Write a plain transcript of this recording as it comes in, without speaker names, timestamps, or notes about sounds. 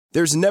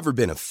There's never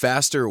been a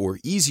faster or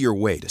easier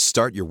way to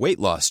start your weight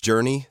loss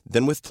journey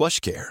than with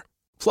PlushCare.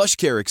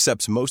 PlushCare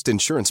accepts most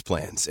insurance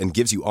plans and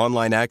gives you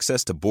online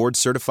access to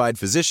board-certified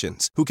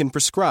physicians who can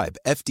prescribe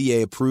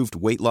FDA-approved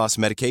weight loss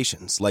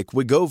medications like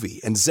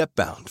Wegovy and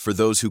Zepbound for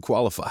those who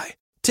qualify.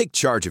 Take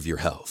charge of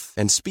your health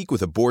and speak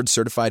with a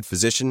board-certified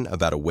physician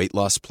about a weight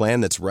loss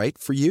plan that's right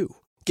for you.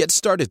 Get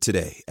started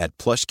today at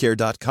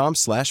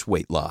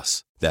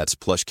plushcare.com/weightloss. That's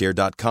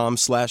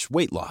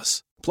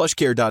plushcare.com/weightloss.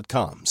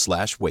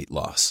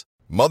 plushcare.com/weightloss.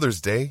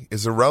 Mother's Day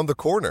is around the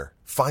corner.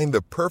 Find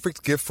the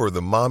perfect gift for the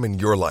mom in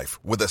your life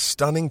with a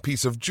stunning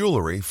piece of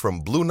jewelry from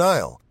Blue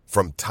Nile.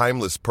 From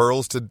timeless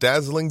pearls to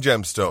dazzling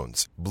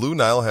gemstones, Blue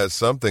Nile has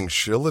something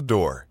she'll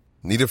adore.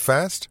 Need it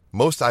fast?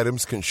 Most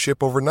items can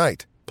ship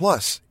overnight.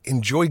 Plus,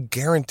 enjoy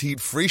guaranteed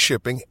free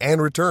shipping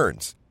and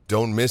returns.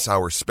 Don't miss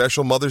our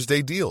special Mother's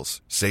Day deals.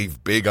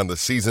 Save big on the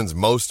season's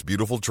most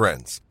beautiful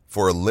trends.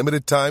 For a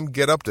limited time,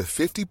 get up to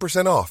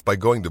 50% off by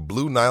going to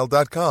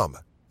BlueNile.com.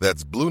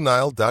 That's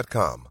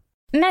BlueNile.com.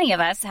 Many of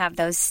us have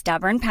those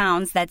stubborn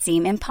pounds that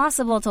seem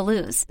impossible to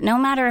lose, no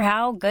matter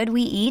how good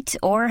we eat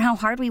or how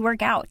hard we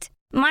work out.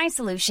 My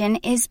solution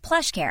is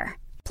PlushCare.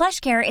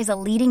 PlushCare is a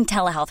leading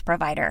telehealth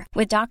provider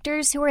with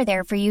doctors who are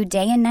there for you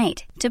day and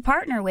night to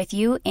partner with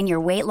you in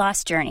your weight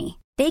loss journey.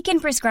 They can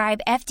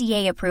prescribe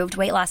FDA-approved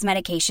weight loss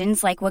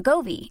medications like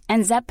Wegovy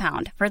and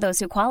Zepbound for those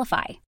who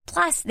qualify.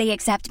 Plus, they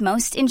accept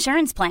most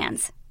insurance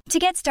plans. To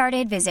get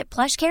started, visit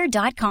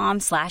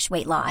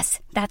plushcare.com/weightloss.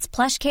 That's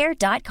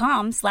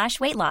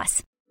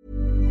plushcare.com/weightloss.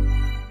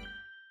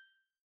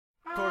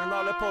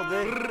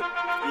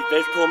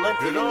 Velkommen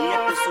til en ny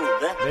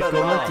episode.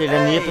 Velkommen til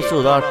en ny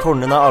episode av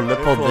Kongen av alle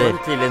podder.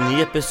 Til en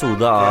ny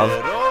episode av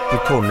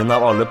Kongen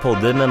av alle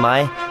podder med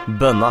meg,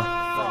 Bønna.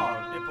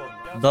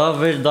 Da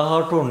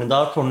har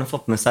Kongen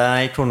fått med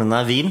seg Kongen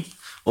av vin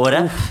og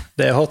rap.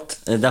 Det er hot.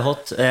 Det er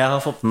hot. Jeg har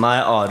fått med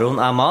meg Aron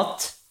er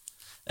mat.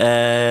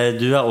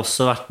 Du har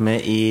også vært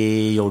med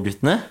i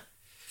Yoghurtene.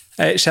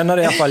 Jeg kjenner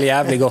det i hvert fall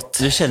jævlig godt.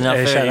 Du kjenner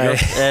det veldig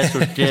godt.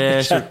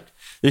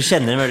 Du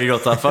kjenner det veldig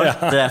godt i hvert fall. Ja.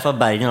 Det er fra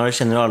Bergen, og det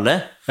kjenner jo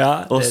alle.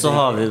 Ja, og så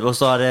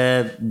er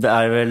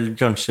det vel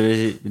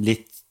kanskje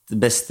litt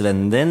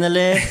bestevennen din,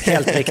 eller?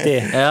 Helt riktig.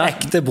 Ja.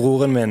 Ekte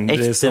broren min,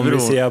 som vi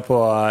sier på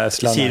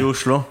Østlandet. Sier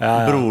Oslo.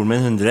 Ja. Broren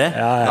min 100.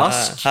 Ja.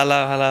 Ask.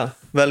 Hallo.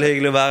 Veldig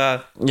hyggelig å være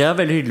her. Ja,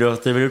 veldig hyggelig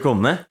at dere ville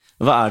komme.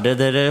 Hva er det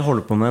dere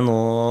holder på med nå?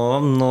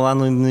 Nå er det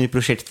noen nye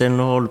prosjekter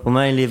dere holder på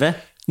med i livet?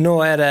 Nå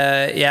er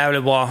det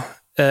jævlig bra.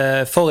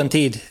 For en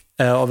tid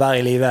å være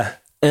i livet.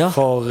 Ja,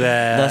 det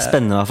er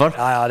spennende i hvert fall.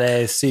 Ja, det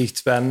er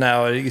sykt spennende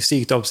og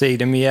sykt oppsig.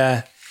 Det er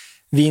mye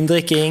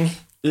vindrikking.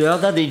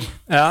 Ja, det er digg.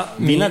 Ja,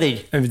 vin er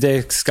digg.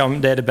 Det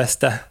er det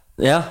beste.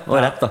 Ja,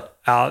 og rap da.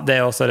 Ja, det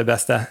er også det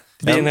beste.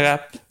 Vin,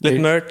 rap, litt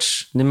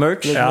merch. Litt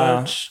merch.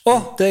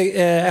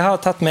 Jeg har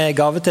tatt med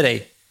gave til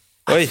deg.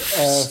 Oi.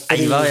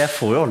 Jeg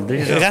får jo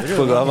aldri Rett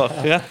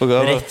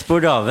på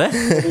gave.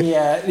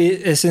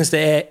 Jeg synes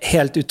det er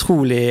helt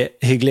utrolig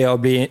hyggelig å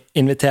bli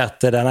invitert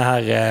til denne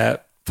her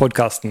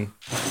podcasten.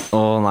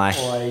 Nei.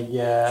 Og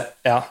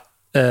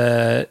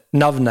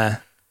navnet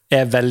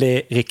er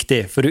veldig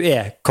riktig, for du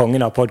er kongen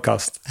av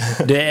podcast.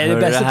 Det er den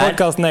beste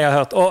podcasten jeg har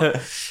hørt, og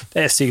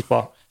det er sykt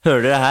bra.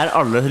 Hører dere her,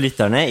 alle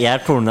lytterne? Jeg er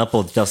kongen av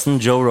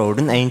podcasten. Joe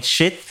Rogan ain't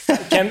shit.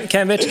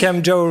 Hvem er det?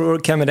 Joe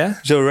Rogan.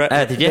 Jeg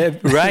vet ikke.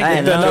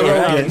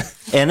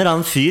 En eller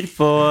annen fyr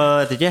på,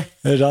 jeg vet ikke.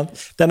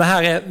 Denne her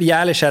er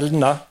jævlig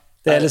sjelden da.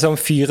 Det er liksom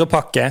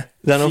fyrepakke.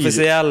 Den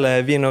offisielle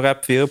vin og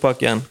rap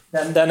fyrepakken.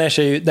 Den er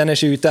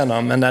ikke ute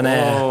ennå, men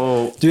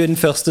du er den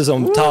første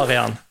som tar i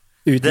den.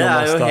 Det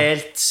er jo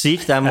helt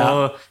sykt. Jeg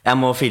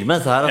må filme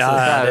dette her. Altså.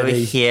 Det er jo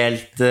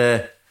helt...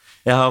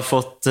 Jeg har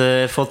fått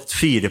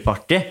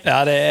fyreparty.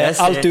 Ja, det er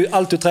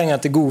alt du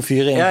trenger til god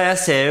fyring. Ja, jeg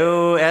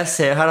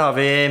ser her har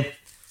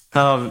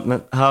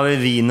vi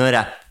vin og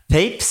rap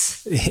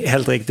papes.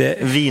 Helt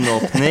riktig.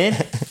 Vinåpner.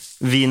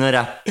 Vin og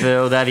rap,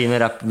 og det er vin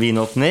og rap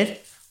vinåpner.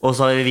 Og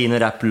så har vi vin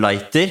og rap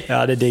lighter.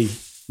 Ja, det er digg.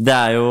 Det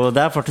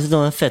er faktisk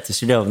noen av de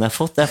feteste gavene jeg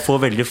har fått. Jeg får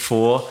veldig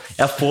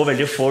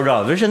få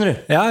gaver, skjønner du?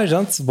 Ja,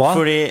 sant, bra.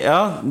 Fordi,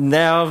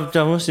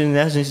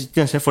 jeg synes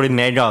kanskje jeg får litt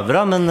mer gaver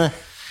da, men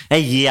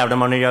jeg gir jævlig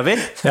mange gaver.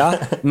 Ja.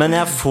 Men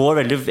jeg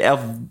får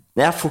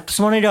ikke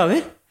så mange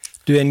gaver.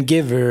 Du er en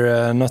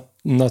giver,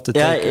 not a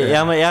taker.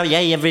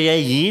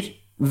 Jeg gir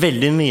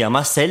veldig mye av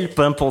meg selv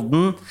på den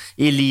podden,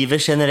 i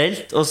livet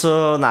generelt, og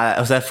så,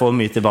 jeg får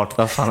mye tilbake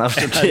da, faen,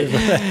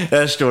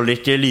 jeg står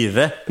ikke i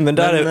livet. Men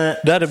da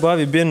er det bare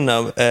vi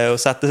begynner å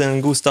sette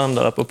en god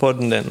standard på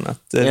podden din,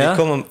 at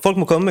folk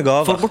må komme med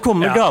gaver. Folk må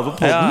komme med gaver på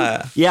podden. Ja.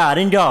 Jeg er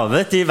en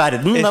gave til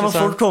verden, da må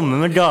folk komme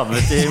med gave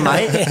til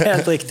meg.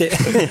 Helt riktig.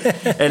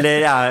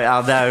 Eller,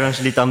 det er jo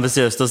kanskje litt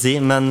ambisiøst å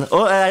si, men,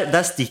 det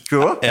er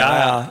sticker også.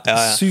 Ja.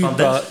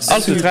 Super.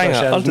 Alt du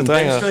trenger. Den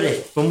står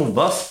rett på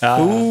Mobas.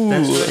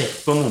 Den står rett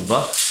på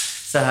Moba.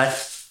 Se her.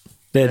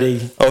 Det er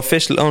digg.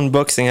 Official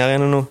unboxing her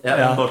inne nå. Ja,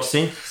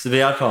 unboxing. Så vi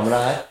har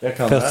kamera her.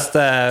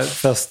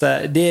 Første.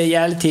 De er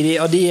jævlig tidlig,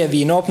 og de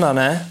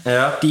vinåpnerne,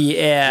 de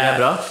er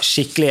bra.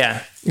 skikkelige.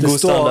 Det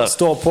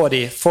står på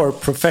de for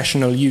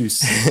professional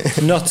use,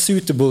 not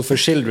suitable for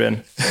children,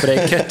 for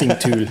det cutting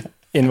tool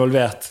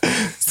involvert.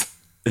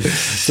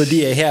 Så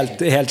de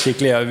helt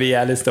skikkelige, og vi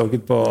litt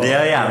stokket på. De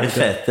jævlig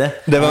fete.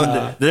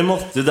 Dere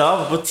måtte da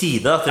på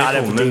tide at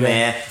dere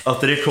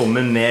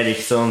kommer med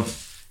liksom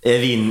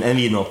en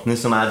vinåpner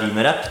som vin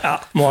og rap. Ja,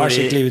 må ha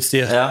skikkelig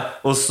utstyr. Ja,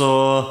 og så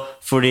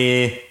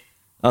fordi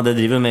det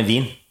driver med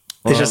vin.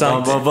 Ikke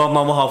sant? Hva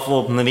man må ha for å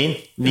åpne vin?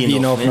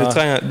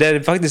 Vinåpner.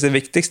 Det faktisk det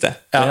viktigste.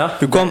 Ja.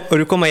 Og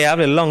du kommer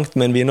jævlig langt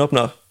med en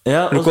vinåpner.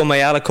 Ja, og du kommer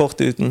jævlig kort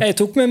uten. Jeg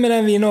tok med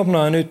den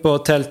vinåpneren ut på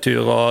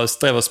telttur og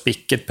strev og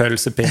spikket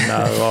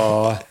pølsepinner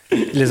og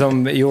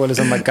liksom gjorde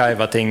liksom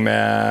MacGyver-ting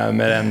med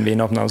den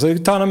vinåpneren. Så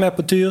ta den med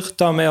på tur,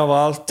 ta den med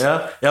overalt. Ja,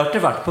 jeg har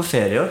ikke vært på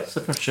ferie år,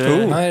 så kanskje...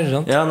 Nei, er det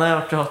sant? Ja, nei,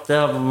 jeg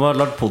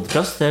har lagd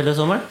podcast hele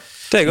sommeren.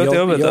 Det godt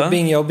jobbet, da.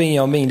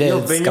 Jobbing, det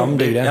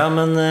skamdig, det. Ja,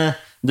 men...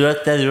 Du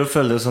vet, jeg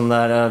føler sånn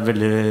det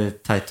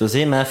veldig teit å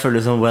si, men jeg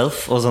føler sånn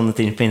wealth og sånne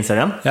ting på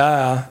Instagram.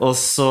 Ja. Og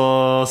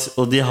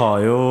de har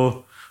jo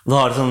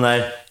sånn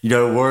der you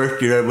gotta work,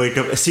 you gotta wake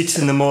up at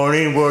 6 in the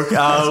morning, work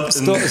out.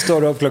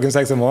 Står du opp klokken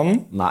 6 om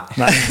morgenen? Nei.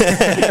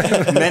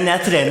 Men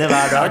jeg trener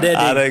hver dag. Det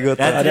er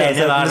godt. Jeg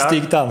trener hver dag.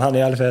 Styrtan, han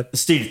jævlig fet.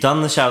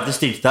 Styrtan, shout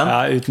til Styrtan.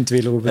 Ja, uten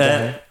tvil å rope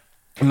til.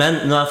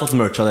 Men nå har jeg fått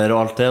merch av dere og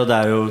alt det, og det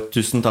jo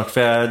tusen takk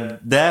for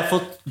det har jeg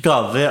fått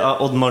gave av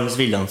Odd Magnus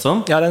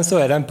Williamson. Ja, den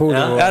så jeg, den Polo.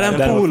 Ja, den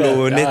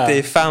Polo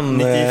 95.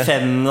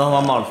 95, og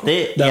han var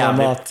alltid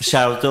jævlig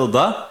shout til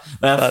Odda.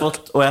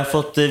 Og jeg har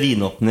fått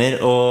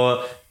vinåpner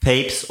og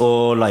papes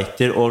og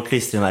lighter og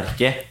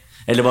klistremerke.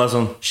 Eller bare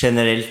sånn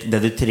generelt det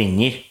du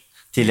trenger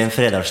til en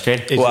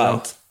fredagskveld.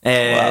 Wow.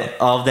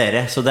 Av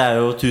dere, så det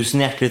jo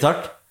tusen hjertelig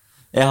takk.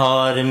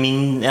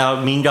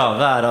 Min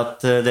gave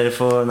at dere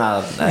får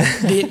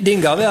nei.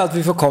 Din gave at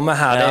vi får komme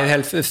her.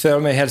 Det føler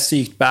meg helt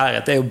sykt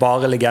bæret. Det jo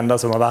bare legender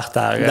som har vært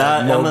her.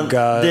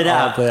 Mogga,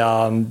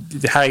 Adrian.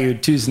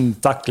 Herregud, tusen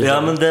takk liksom. Ja,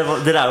 men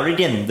dere jo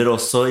legender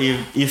også i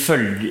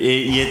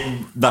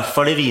hvert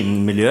fall i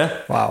vinmiljøet.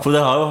 Wow. For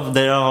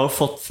dere har jo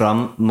fått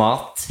fram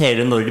mat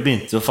hele Norge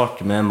begynte å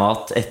farte med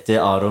mat etter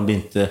Aron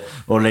begynte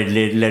å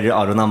legge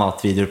Aron av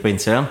matvideoer på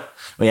Instagram.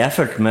 Og jeg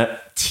følte meg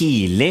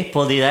tidlig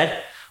på de der.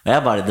 Og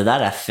jeg bare, det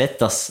der fett,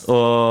 ass.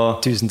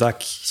 Tusen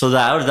takk. Så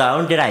det jo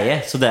en greie.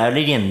 Så det jo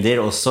legender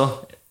også.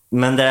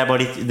 Men det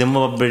bare litt, det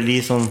må bli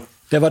sånn.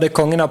 Det var det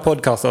kongen av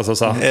podcaster som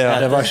sa. Ja,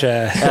 det var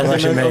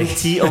ikke meg.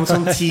 Om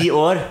sånn 10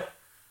 år,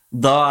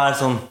 da det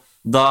sånn,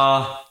 da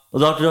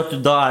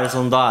det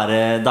sånn, da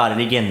det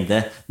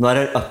legende. Nå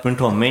det up and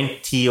coming,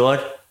 10 år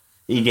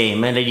i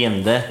gamet,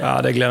 legende. Ja,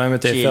 det gleder jeg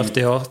meg til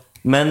 40 år.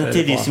 Men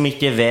til de som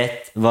ikke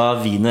vet hva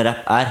vin og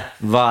rap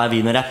hva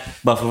vin og rap?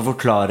 Bare for å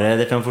forklare,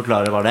 dere kan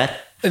forklare hva det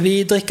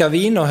Vi drikker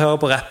vin og hører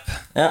på rap.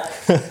 Ja.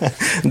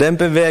 Det en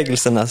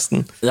bevegelse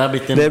nesten. Det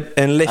blitt det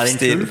en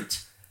livsstil.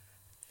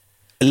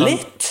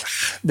 Litt?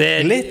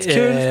 Litt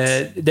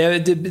kult.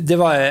 Det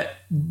var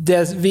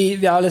vi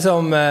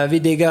liksom vi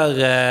digger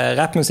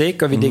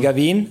rappmusikk og vi digger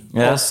vin,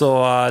 og så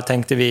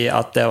tenkte vi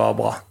at det var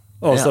bra.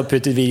 Og så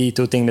puttet vi de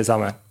to tingene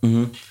sammen.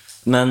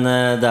 Men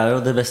det jo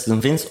det beste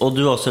som finnes. Og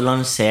du har også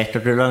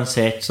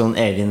lansert sånn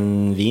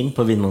egen vin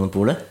på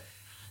Vinmonopolet.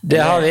 Det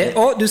har vi.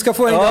 Du skal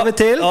få en gave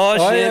til.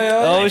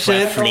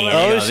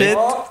 Shit.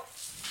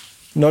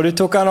 Når du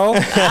tok den opp.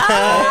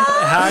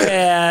 Her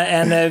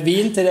en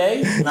vin til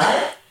deg. Nei.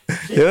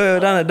 Jo,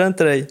 den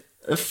til deg.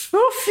 Fy,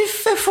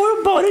 jeg får jo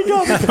bare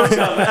gave.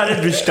 Det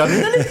bursdagen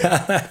min,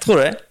 eller?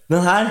 Tror det.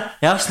 Den her,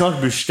 jeg har snart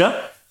bursdag.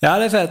 Ja,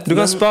 det fett. Du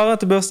kan spare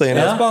til bursdagen.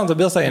 Ja, spare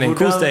til bursdagen din.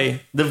 Kos deg.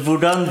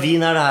 Hvordan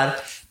vin det her?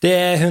 Det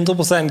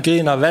 100%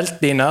 Grüner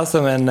Veltliner,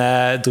 som en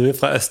drue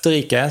fra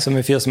Østerrike, som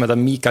en fyr som heter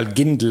Mikael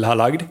Gindel har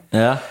lagd.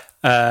 Ja.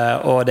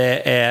 Og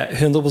det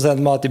 100%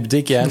 mat i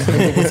butikken,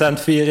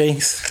 100%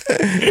 fyrings,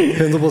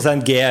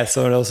 100% GS,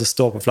 som det også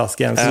står på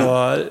flasken. Så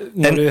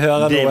når du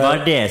hører noe... Hva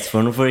DS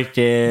for noe for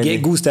ikke...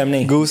 God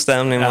stemning. God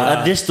stemning,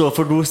 ja, det står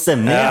for god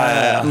stemning.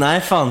 Ja. Nei,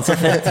 faen så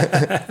fett.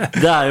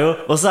 Det jo...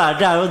 Og så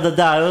det jo...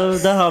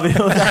 Der har vi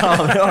jo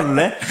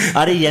alle.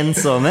 Det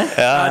Jens også med?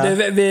 Ja, det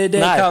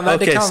kan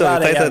være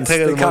Jens.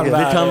 Det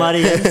kan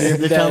være Jens.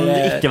 Det kan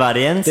ikke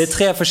være Jens. Det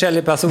 3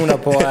 forskjellige personer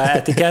på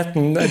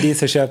etiketten. De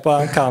som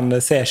kjøper kan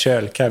se selv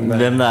hvem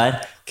det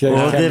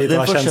og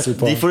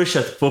de får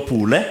kjøtt på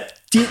polet.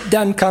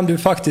 Den kan du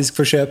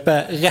faktisk få kjøpe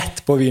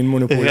rett på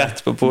Vinmonopolet.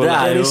 Rett på polet.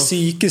 Det det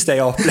sykeste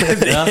jeg har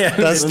opplevd.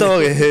 Den står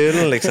i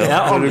hyllen liksom.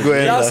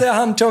 Se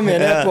han Tommy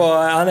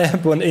han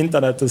på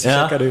internett, og så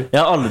sjekker du.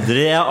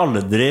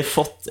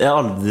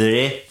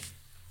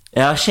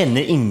 Jeg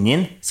kjenner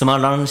ingen som har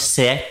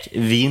lansert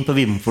vin på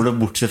Vinmonopolet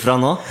bortsett fra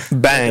nå.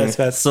 Bang.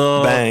 Så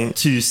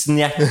tusen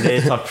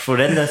hjertelig takk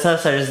for den. Den skal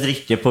jeg seriøst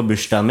drikke på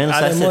bursdagen min.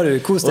 Det må du,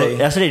 kos deg.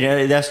 Jeg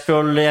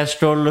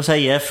skal og så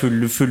gir jeg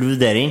full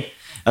vurdering.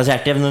 Altså,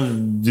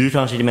 du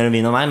kan ikke mer om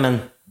vin om meg, men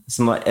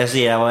jeg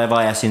sier hva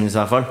jeg synes i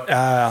hvert fall.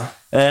 Ja.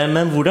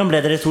 Men hvordan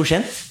ble dere to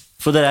kjent?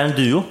 For dere en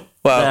duo.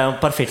 Wow. Det jo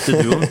en perfekte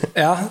duo.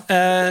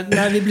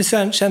 Vi ble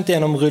kjent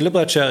gjennom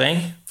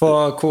rullebrettkjøring.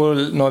 Hvor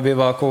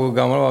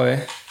gammel var vi?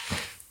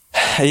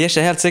 Jeg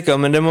ikke helt sikker,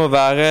 men det må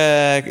være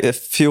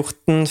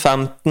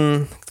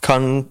 14-15,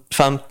 kan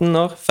 15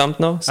 år,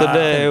 så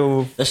det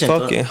jo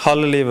fucking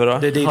halve livet da.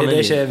 Det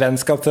ikke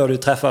vennskap før du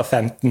treffer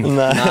 15.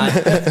 Nei.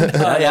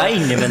 Jeg har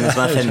ingen venner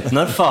som 15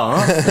 år, faen.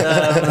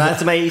 Nei,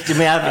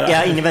 jeg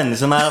har ingen venner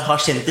som har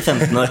kjent i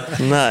 15 år.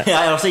 Nei. Jeg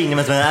har også ingen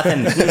venner som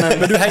 15,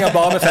 men du henger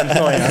bare med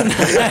 15-åringer.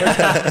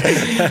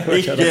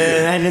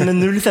 Heller med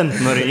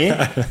 0-15-åringer.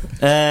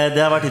 Det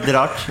har vært litt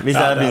rart hvis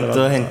jeg har begynt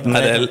å hente med.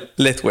 Det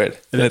litt weird.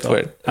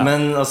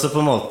 Men altså på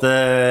en måte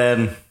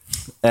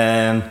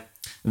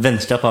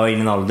vennskap har jo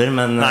ingen alder,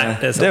 men nei,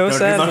 det er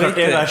også man kan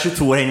ikke være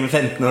 22 år med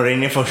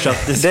 15-åringer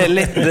fortsatt. Det er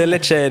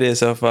litt shady I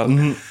så fall.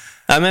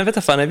 Nei, men vet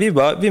du faen, vi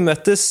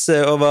møttes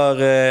over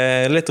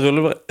litt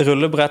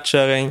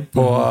rullebrettkjøring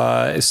på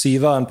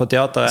Syveren på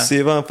teateret.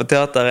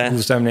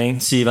 God stemning.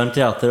 Syveren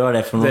teater, hva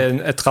det for noe? Det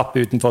en trapp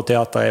utenfor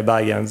teateret I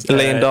Bergen.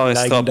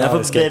 Legendarisk trapp.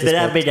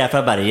 Dere er fra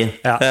Bergen.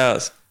 Ja.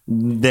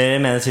 Dere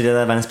mener sier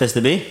det verdens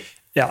beste by?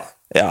 Ja.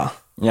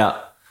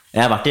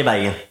 Jeg har vært I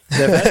Bergen.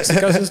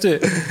 Hva synes du?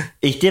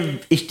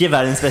 Ikke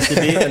verdens beste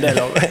by, men det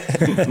lov.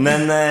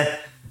 Men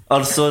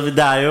altså,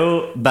 det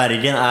jo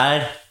Bergen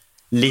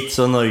litt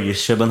så Norges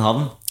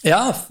København.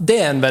 Ja, det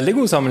en veldig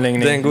god sammenligning.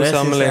 Det en god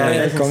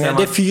sammenligning.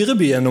 Det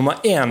fyrebyen nummer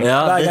 1.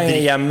 Hver gang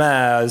jeg hjemme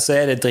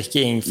så det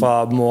drikking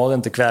fra morgen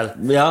til kveld.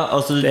 Ja,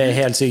 altså, det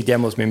helt sykt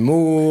hjemme hos min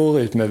mor,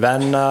 ut med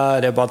venner,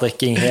 det bare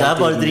drikking helt. Det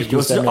bare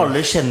drikking, så alle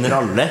kjenner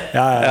alle.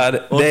 Ja,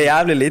 det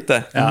jævlig lite.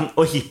 Ja.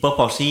 Og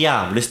hiphop har så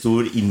jævlig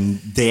stor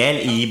del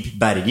I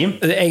Bergen.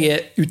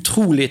 Jeg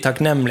utrolig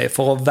takknemlig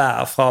for å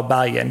være fra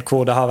Bergen,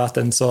 hvor det har vært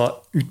en så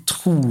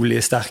utrolig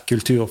sterk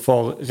kultur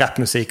for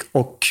rappmusikk,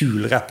 og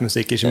kul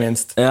rappmusikk, ikke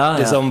minst.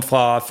 Liksom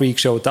fra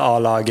freakshow til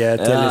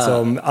A-laget til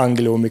liksom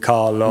Angelo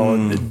Mikal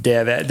og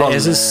DV.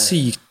 Det så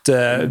sykt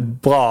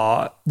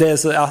bra. Det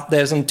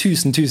sånn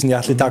tusen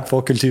hjertelig takk for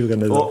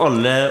kulturen. Liksom. Og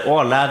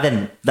alle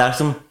venner. Det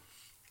som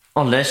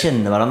alle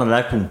kjenner hverandre,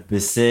 alle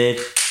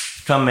kompiser.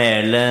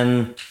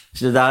 Kamelen.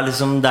 Det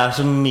liksom, det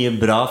så mye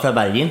bra fra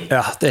Bergen.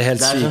 Ja, det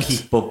helt sykt. Det sånn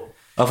hiphop.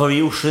 Ja, for vi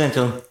I Oslo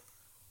tenkte sånn,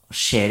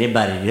 skjer I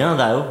Bergen?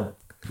 Det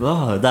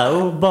jo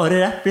bare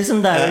rap,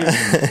 liksom. Det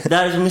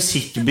liksom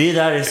musikkby.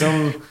 Det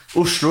liksom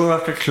Oslo har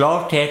vært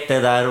klart helt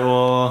det der.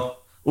 Og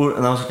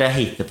nå skal jeg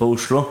hate på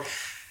Oslo,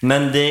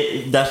 men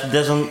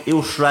det sånn I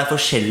Oslo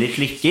forskjellige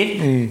klikker,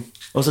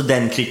 og så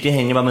den klikken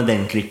henger bare med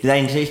den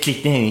klikken.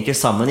 Klikken henger ikke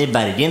sammen. I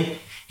Bergen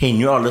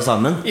henger jo alle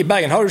sammen. I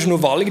Bergen har du ikke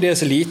noe valg. Det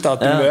så lite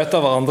at du møter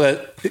hverandre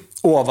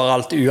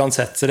overalt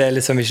uansett, så det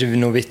liksom ikke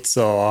noe vits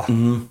å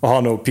ha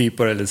noe py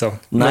på det, liksom.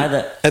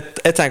 Nei,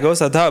 jeg tenker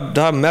også at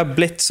det har mer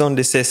blitt sånn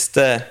de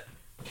siste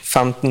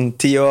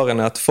 15-10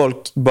 årene at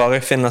folk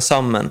bare finner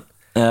sammen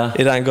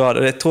I den grad.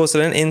 Og jeg tror også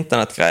det en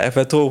internettgreie, for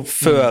jeg tror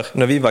før,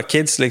 når vi var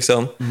kids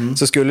liksom,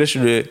 så skulle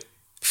ikke du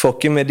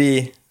fucke med de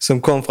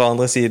som kom fra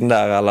andre siden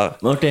der, eller...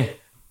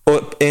 Og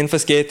innenfor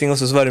skating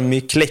også så var det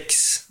mye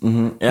kliks.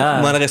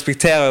 Man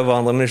respekterer jo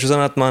hverandre, men det ikke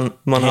sånn at man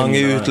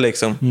hanger ut,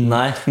 liksom.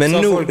 Nei. Men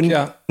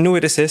nå I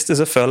det siste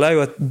så føler jeg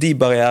jo at de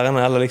barrierene,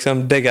 eller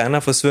liksom, det greiene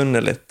har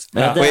forsvunnet litt.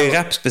 Og I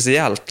rap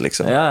spesielt,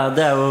 liksom. Ja,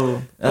 det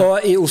jo... Og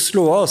I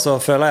Oslo også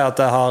føler jeg at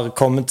det har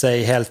kommet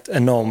seg helt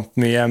enormt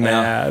mye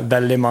med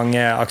veldig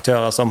mange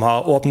aktører som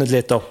har åpnet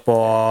litt opp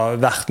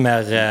og vært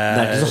mer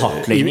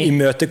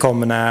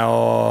imøtekommende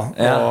og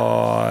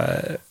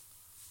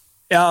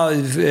Ja,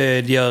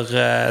 de gjør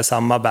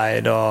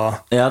samarbeid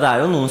og... Ja, det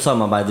jo noen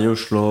samarbeider I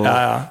Oslo.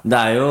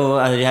 Det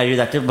jo,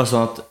 det ikke bare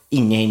sånn at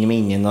ingen henger med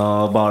ingen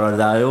og bare,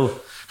 det jo,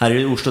 her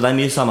I Oslo det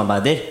mye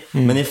samarbeider,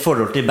 men I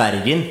forhold til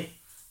Bergen,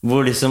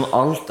 hvor liksom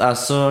alt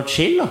så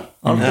chill da.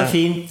 Alt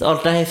fint,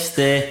 alt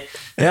heftig.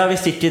 Ja, vi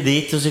stikker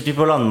dit, så stikker vi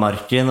på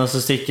Landmarken, og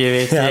så stikker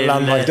vi til... Ja,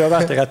 Landmark, du har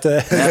vært rett...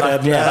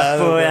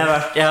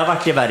 Jeg har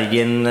vært I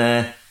Bergen...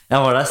 Jeg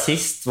var der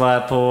sist, var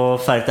jeg på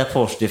ferdig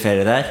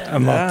påskeferie der.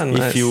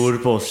 I fjor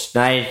påske,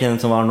 nei, ikke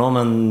den som var nå,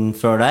 men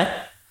før der.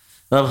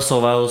 Da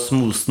så var jeg hos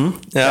Mosen.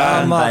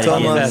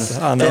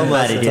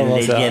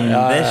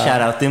 Bergen-legende,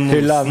 shoutout til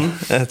Mosen.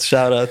 Et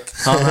shoutout.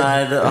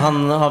 Han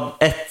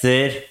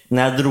etter,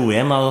 når jeg dro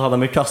hjem, hadde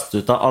han blitt kastet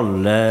ut av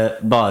alle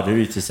barer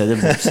utesteder,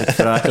 bortsett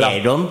fra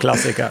Egon.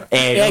 Klassiker.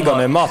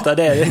 Egon mat,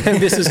 det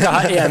hvis du skal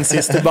ha en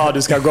siste bar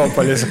du skal gå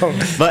på, liksom.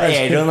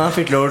 Egon, han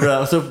fikk lov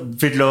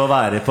å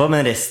være på,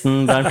 men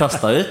resten ble han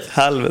kastet ut.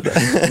 Helvete.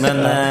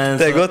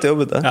 Det godt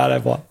jobbet, det. Ja,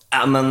 det bra.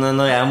 Ja, men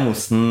når jeg og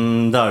Mosen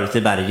drar ut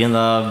I Bergen,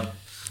 da...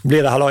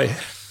 Blir det halløy?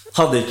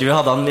 Vi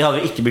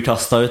hadde ikke blitt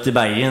kastet ut I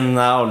Bergen,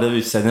 alle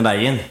utstedene I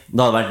Bergen.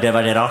 Det var det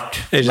rart.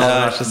 Det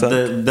var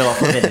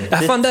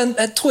forventet.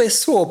 Jeg tror jeg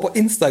så på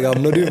Instagram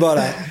når du var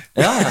der.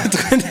 Ja. Jeg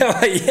tror det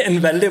var en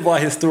veldig bra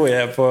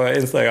historie på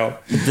Instagram.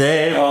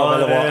 Det var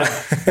veldig bra.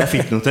 Jeg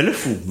fikk noen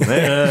telefoner.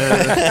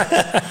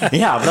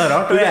 Jævla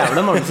rart, og jævla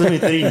mange som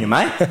begynte å ringe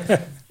meg.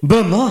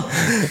 Bønna,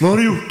 nå har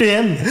du gjort det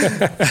igjen.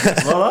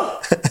 Hva da?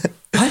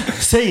 Hei,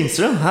 se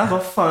Instagram.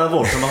 Hva faen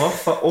vårsom?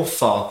 Å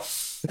faen.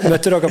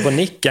 Møtte dere på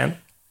Nikken?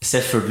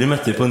 Selvfølgelig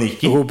møtte vi på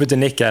Nikken. Rope til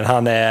Nikken,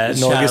 han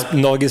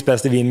Norges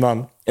beste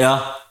vinmann.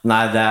 Ja,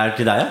 nei, det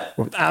ikke deg,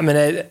 ja. Nei, men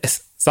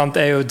Sant?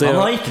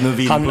 Han har ikke noe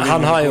vin på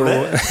han har jo,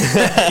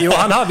 jo,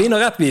 han har vin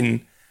og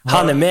rep-vinen.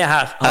 Han med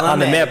her. Han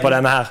med på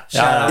denne her.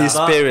 I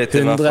spirit,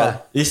 i hvert fall.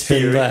 I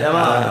spirit.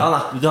 Han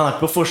er ikke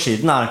på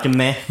forsiden, han er ikke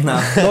med.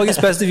 Norges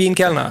beste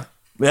vinkelner.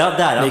 Ja,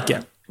 det er han.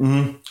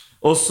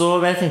 Og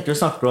så jeg tenkte å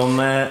snakke om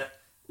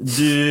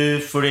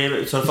fordi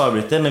så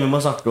avbryte, men vi må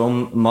snakke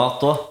om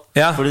mat også.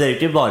 Fordi det er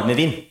ikke bare med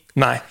vin.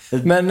 Nei,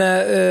 men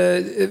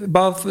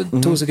bare for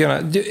 2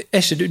 sekunder.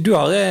 Du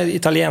har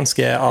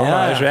italienske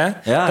aner, ikke det?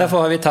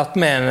 Derfor har vi tatt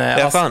med en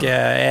Aske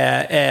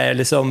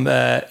liksom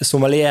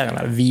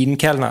sommelierende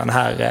vinkelneren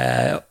her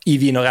i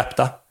vin og rep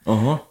da.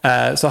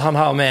 Så han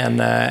har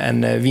med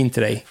en vin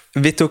til deg.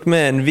 Vi tok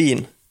med en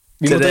vin.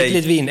 Vi må drikke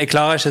litt vin. Jeg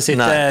klarer ikke å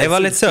sitte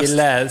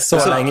stille så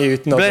lenge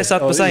uten ble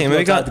satt på sengen, men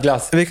vi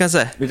kan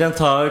se. Vi kan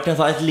ta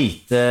et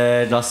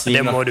lite glass vin.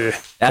 Det må du.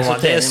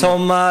 Det er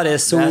sommer, det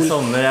er sol.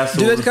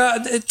 Du vet hva,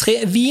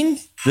 vin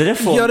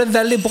gjør det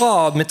veldig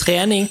bra med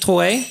trening,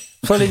 tror jeg.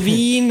 For litt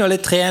vin og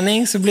litt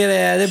trening, så blir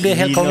det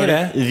helt konge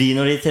det. Vin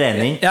og litt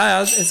trening?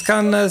 Ja, jeg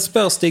kan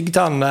spørre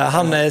Styggtann.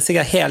 Han er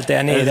sikkert helt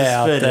enig i det.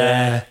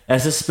 Jeg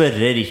skal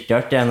spørre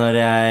Richard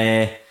når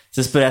jeg...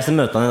 Så spør jeg, så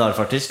møter han i dag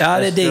faktisk.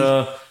 Ja, det er digg.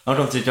 Han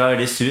kommer til å være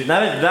veldig sur.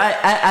 Nei,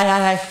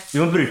 vi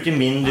må bruke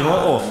min. Vi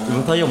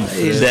må ta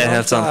jomfru. Det er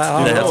helt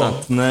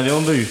sant. Vi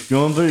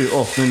må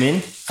åpne min.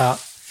 Ja.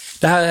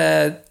 Det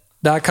her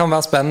kan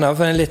være spennende.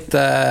 For det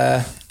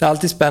er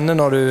alltid spennende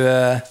når du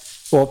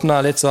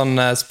åpner litt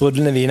sånn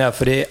sprudlende viner,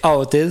 fordi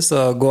av og til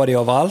så går de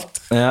overalt.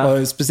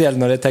 Og spesielt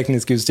når det er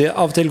teknisk utstyr.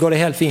 Av og til går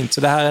det helt fint,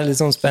 så det her er litt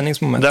sånn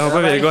spenningsmoment. Det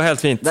håper vi det går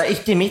helt fint. Det er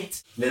ikke mitt.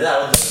 Det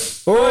er jo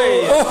oi!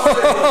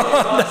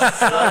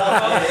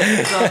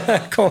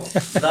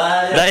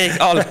 Der gikk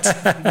alt.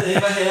 Det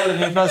var hele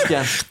min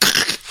flasken.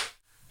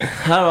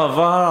 Hva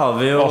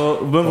har vi jo...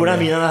 Hvordan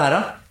vin er det her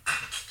da?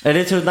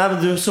 Eller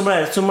du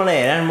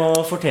sommeliereren må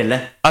fortelle.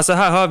 Altså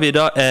her har vi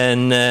da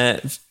en...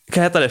 Hva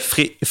heter det?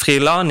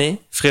 Furlani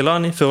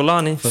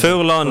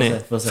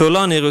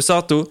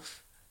Rosato.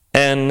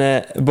 En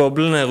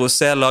boblende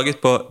rosé laget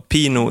på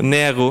Pinot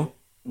Nero.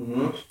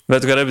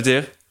 Vet du hva det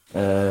betyr?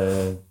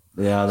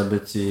 Ja, det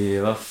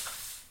betyr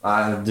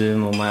Nei,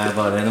 må jeg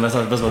bare når jeg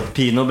snakker på språk.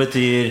 Pinot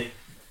betyr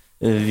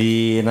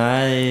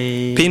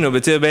Pinot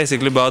betyr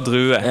basically bare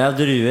drue. Ja,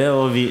 drue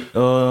og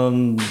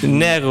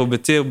Nero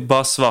betyr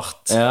bare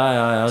svart.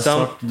 Ja,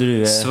 svart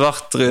drue.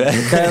 Svart drue.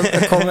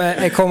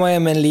 Jeg kommer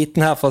hjem med en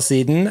liten her fra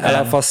siden,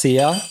 eller fra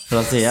siden.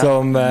 Fra siden?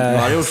 Som,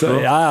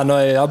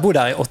 jeg har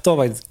bodd her i 8 år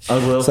faktisk.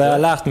 Så jeg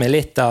har lært meg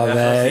litt av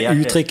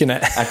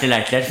uttrykkene. Er til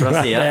lært fra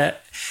siden?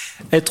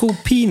 Jeg tror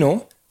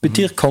Pinot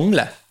betyr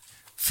kongle.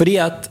 Fordi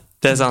at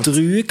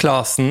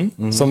drueklasen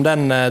som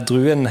den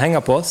druen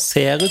henger på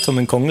ser ut som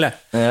en kongle,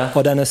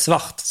 og den er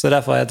svart, så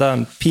derfor heter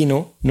den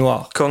Pinot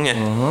Noir. Konge.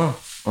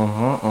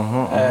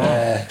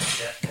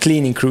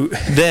 Cleaning crew.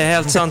 Det er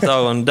helt sant,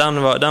 Aron. Den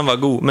var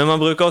god. Men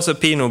man bruker også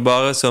Pinot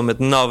bare som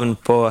et navn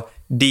på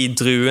de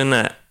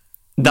druene,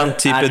 den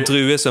type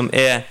drue som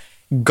er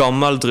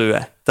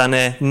gammel-drue. Den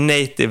er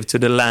native to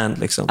the land,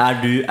 liksom.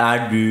 Er du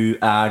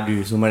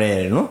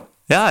sommelierer nå?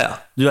 Ja.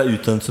 Du er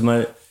utdannet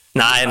sommelierer?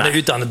 Nei, han er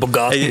utdannet på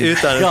gaten. Jeg er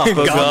utdannet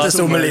på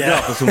gatesommelier.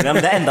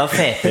 Men det er enda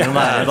fetere enn å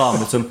være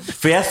vanlig som...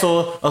 For jeg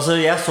så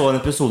en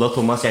episode av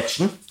Thomas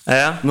Giertsen.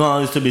 Nå har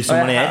han lyst til å bli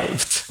sommelier.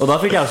 Og da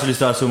fikk jeg også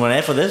lyst til å være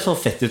sommelier, for det så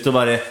fett ut å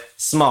bare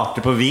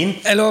smarte på vin.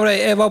 Jeg lover deg,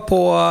 jeg var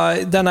på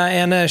denne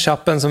ene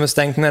kjappen som er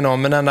stengt ned nå,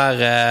 med den der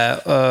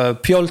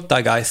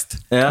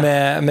Pjoltergeist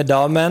med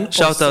damen.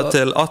 Shoutout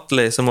til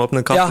Atle som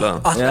åpnet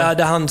Kapla. Ja,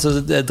 det er han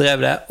som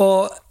drev det.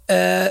 Og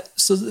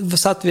så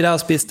satt vi der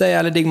og spiste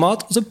jævlig digg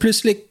mat, og så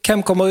plutselig,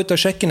 hvem kommer ut av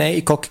kjøkkenet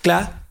i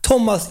kokkeklær?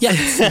 Thomas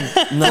Giertsen!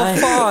 Hva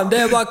faen?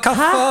 Det er bare, hva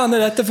faen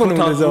er dette for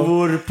noe, liksom?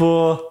 Hvor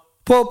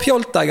på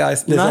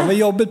Pjoltergeist, liksom. Vi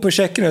jobbet på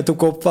kjøkkenet og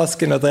tok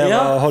oppvasken og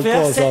holdt på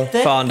og sånn.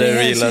 Faen, det er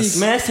realist.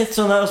 Men jeg har sett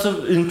sånn der, også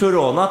under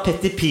korona,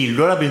 Petter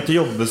Pilgaard har begynt å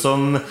jobbe som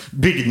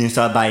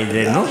bygningsarbeider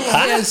eller noe. Det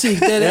er helt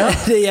sykt, det er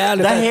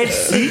jævlig. Det er helt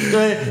sykt.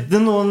 Det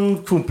er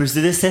noen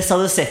kompiser i CES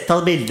hadde sett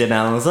tatt bilder med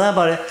han og så nå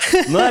har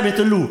jeg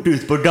begynt å lorte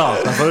ut på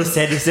gata for å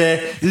se disse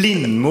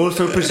Lindmo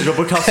som plutselig står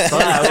på kassa.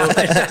 Det er jo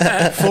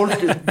folk,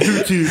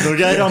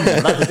 kultur-Norge har rammet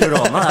deg til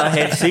korona. Det er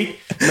helt sykt.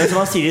 Men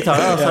som han sier i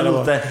Italia,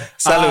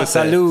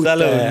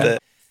 salute.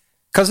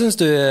 Hva synes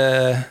du?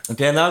 Ok,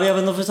 nå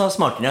får vi ta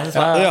smaken.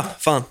 Ja,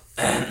 faen.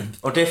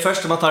 Ok,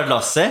 først når man tar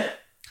glasset,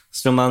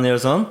 så må man gjøre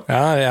sånn.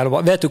 Ja, det er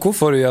bra. Vet du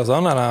hvorfor du gjør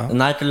sånn, eller?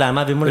 Nei, ikke lær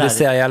meg, vi må lære. Det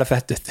ser jævlig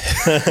fett ut.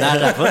 Nei,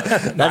 derfor.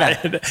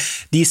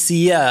 De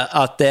sier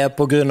at det er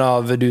på grunn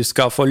av du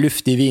skal få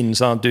luft i vinen,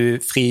 sånn at du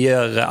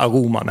frigjør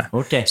aromaene.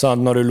 Sånn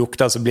at når du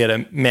lukter, så blir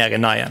det mer i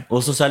naien.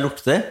 Og så jeg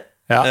lukter?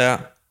 Ja.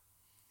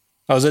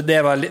 Altså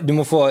du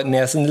må få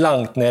nesen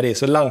langt nedi,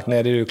 så langt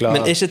nedi du klarer.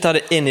 Men ikke ta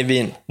det inn i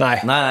vin. Nei,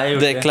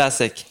 det er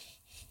classic.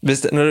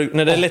 Når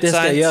det er litt det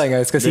skal jeg gjøre en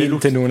gang. Jeg skal si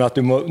til noen at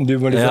du må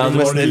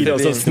sniffe og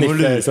så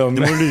sniffe som...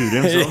 Du må lure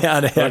dem sånn. Ja,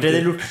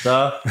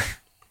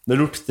 det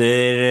lukter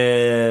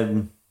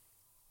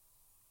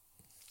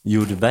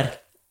jordbær.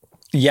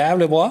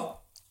 Jævlig bra.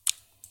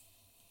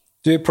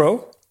 Du er pro.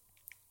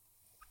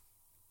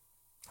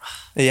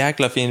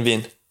 Jækla fin vin.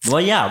 Det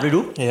var jævlig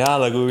god.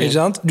 Jævla god vin. Ikke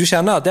sant? Du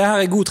kjenner at det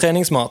her er god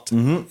treningsmat.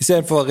 I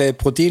stedet for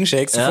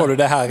proteinshake, så får du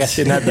det her rett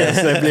I nebbet,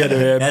 så blir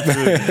du,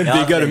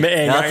 bygger du med en gang.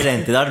 Jeg har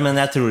trent I dag, men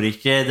jeg tror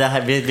ikke det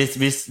her,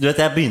 hvis, du vet,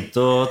 jeg begynte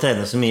å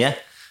trene så mye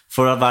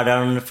for hva er det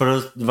han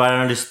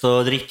har lyst til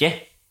å drikke.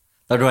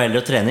 Da er du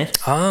heller og trener.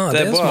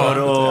 Det er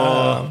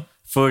smart.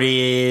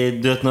 Fordi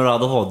du vet, når du har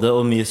ADHD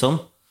og mye sånn,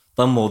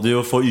 da må du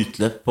jo få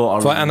utløp på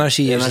all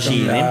energien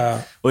din.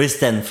 Og I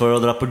stedet for å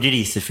dra på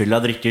grisefylla,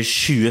 drikke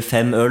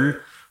 25 øl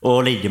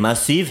og legge meg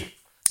 7,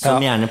 som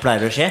gjerne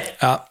pleier å skje.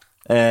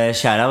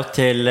 Shout-out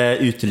til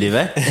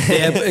utelivet. Det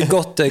er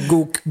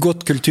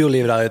godt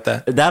kulturliv der ute.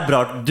 Det er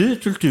bra. Du,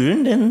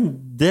 kulturen,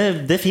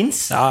 det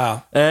finnes.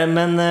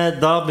 Men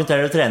da begynte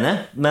jeg å trene.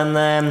 Men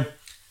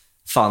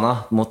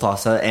fana må ta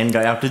seg en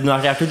gang. Jeg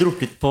har ikke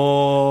drukket på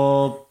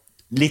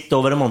litt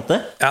over en måned.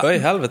 Oi,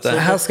 helvete. Så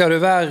her skal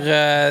du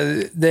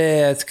være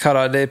det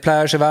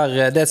pleier ikke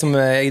være det som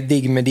er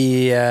digg med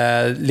de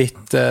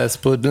litt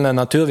sprudlende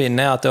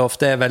naturvinene at det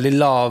ofte er veldig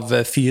lav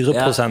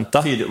 4%.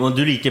 Og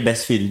du liker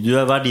best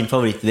 4. Hva er din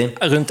favorittvin?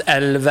 Rundt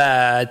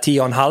 11,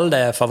 10,5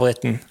 det er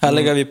favoritten. Her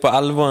ligger vi på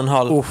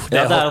 11,5. Det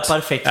er jo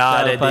perfekt.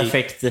 Det er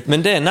perfekt. Men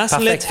det er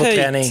nesten litt høyt.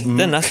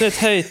 Det er nesten litt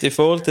høyt I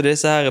forhold til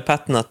disse her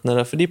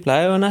petnattene, for de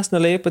pleier jo nesten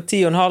å ligge på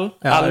 10,5,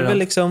 11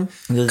 liksom.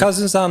 Hva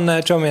synes han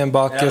Chommien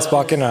bak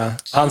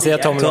Han sier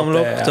tommel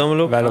opp.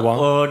 Veldig bra.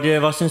 Og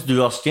hva synes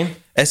du, Asken?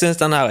 Jeg synes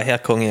den her er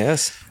helt konge,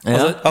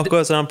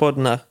 akkurat som den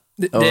podden her.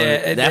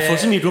 Det er for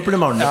så mye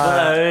komplimenter på.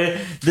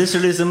 Det er så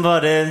liksom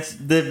bare jeg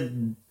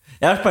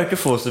bare ikke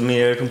få så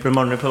mye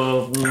komplimenter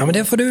på. Ja, men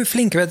det er for du er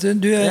flink, vet du.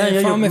 Du er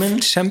faen meg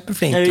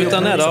kjempeflink.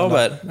 Uten ned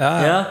arbeid.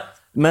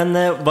 Men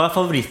hva er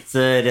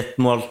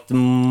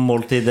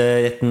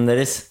favorittmåltidretten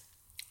deres?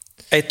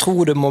 Jeg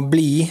tror det må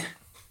bli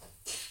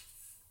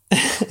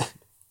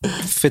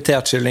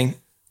fritert kylling.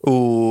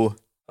 Og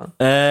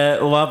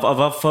hva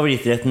er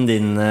favorittretten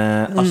din,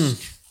 Ask?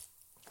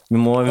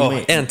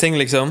 En ting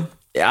liksom.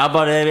 Ja,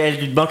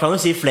 man kan jo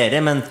si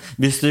flere, men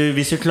hvis du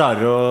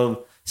klarer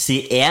å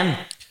si en,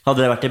 hadde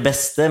det vært det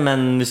beste,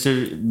 men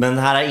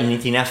her er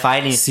ingenting er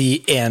feil. Si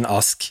en,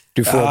 Ask.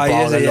 Du får bare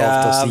lov til å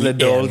si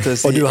en.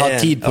 Og du har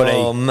tid på deg.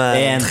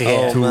 1, 3,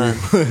 2.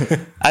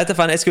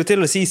 Jeg skulle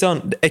til å si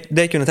sånn, det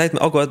jeg kunne tenkt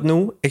meg akkurat nå,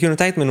 jeg kunne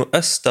tenkt meg noe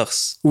østers.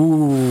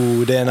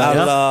 Det er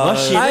noe.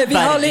 Nei, vi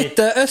har litt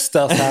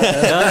østers her.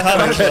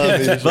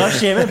 Hva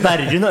skjer med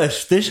Bergen og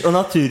østers og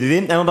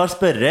naturvin? Jeg må bare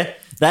spørre.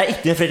 Det er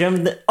ikke noe flere,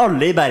 men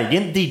alle I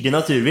Bergen digger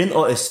naturvin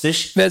og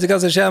østers. Vet du hva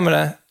som skjer med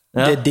det?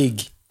 Det er digg.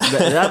 Det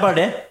er bare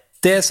det.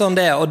 Det er sånn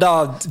det er, og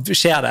da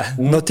skjer det.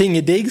 Når ting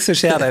er digg, så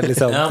skjer det,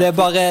 liksom. Det er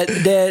bare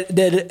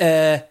det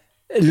er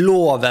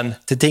loven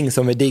til ting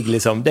som er digg,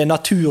 liksom. Det er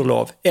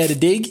naturlov. Er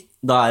det digg?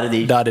 Da er det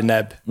digg. Da er det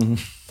nebb.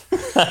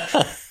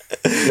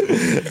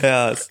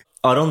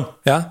 Aron,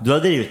 du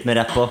har drevet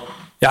med rapp også.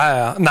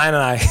 Ja. Nei.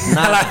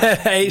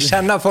 Jeg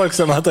kjenner folk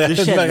som har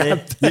drevet med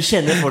rapp. Du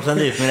kjenner folk som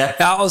har drevet med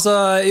rapp? Ja, og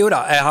så, jo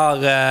da, jeg har...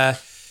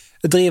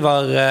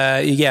 driver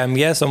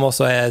YGMG, som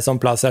også er et sånt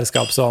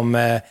plateselskap som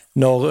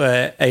når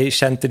jeg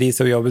kjente de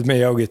som jobbet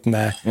med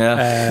Yo-guttene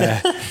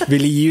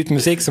ville gi ut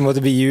musikk, så måtte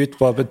vi gi ut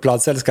på et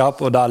plateselskap,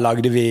 og da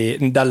lagde de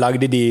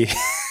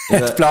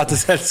et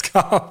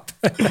plateselskap.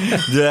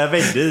 Du er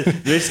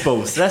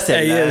exposer deg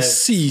selv. Jeg er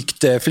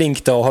sykt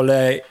flink til å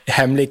holde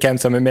hemmelig hvem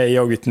som er med i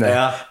Yo-guttene.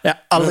 Jeg har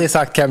aldri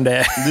sagt hvem det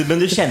er. Men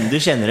du kjenner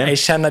dem? Jeg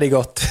kjenner de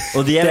godt.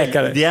 Og de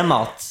er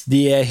mat?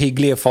 De er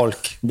hyggelige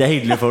folk.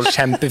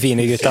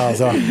 Kjempefine gutter,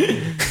 altså.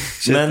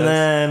 Men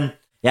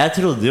jeg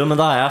trodde jo, men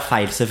da har jeg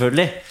feil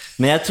selvfølgelig.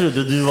 Men jeg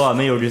trodde du var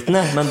med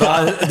Yo-guttene.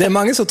 Det er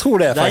mange som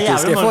tror det,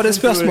 faktisk. Jeg får det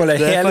spørsmålet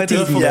hele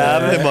tiden.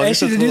 Er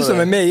ikke det du som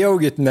er med i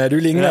Yo-guttene? Du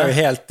ligner jo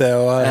helt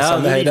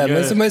samme høyde.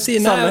 Men så må jeg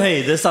si nei. Samme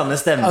høyde, samme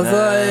stemme. Altså,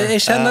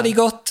 jeg kjenner de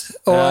godt,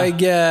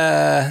 og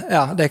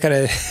det kan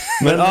jeg...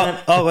 Men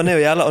Aron er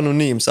jo jævla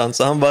anonym, sant?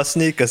 Så han bare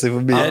sniker seg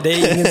forbi. Det er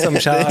ingen som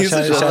kjenner det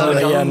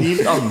igjen.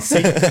 Anonymt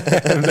ansikt.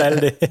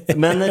 Veldig.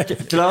 Men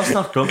la oss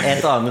snakke om et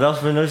annet,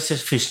 for når du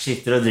først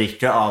sitter og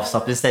drikker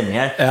avslappet stemming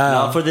her,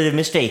 for det er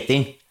med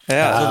skating.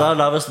 Så da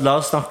la oss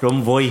snakke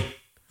om Voi.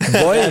 Det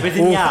er blitt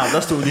en jævla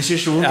stor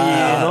diskusjon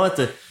nå, vet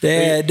du.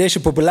 Det er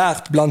ikke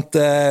populært blant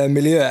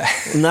miljøet.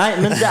 Nei,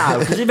 men det er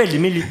jo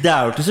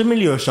ikke så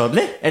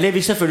miljøskadelig. Eller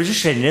hvis selvfølgelig så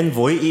slenger en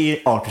Voi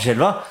i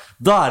Arterselva,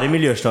 da er det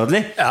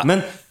miljøskadelig.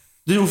 Men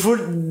det er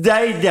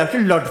jo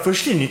ikke lagt for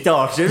slynget til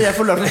Arterselva, det er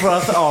for lagt for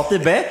A til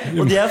B,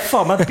 og det er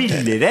faen meg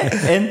billigere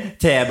enn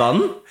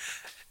T-banen.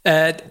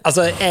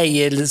 Altså,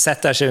 jeg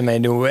setter ikke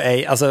meg noe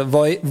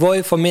Voi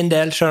for min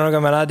del, skjønner du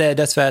hva jeg mener? Det er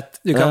dødsfett.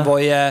 Du kan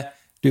voie,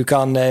 du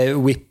kan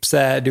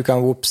whipse, du kan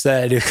whoopse,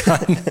 du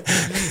kan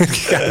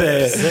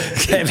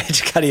jeg vet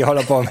ikke hva de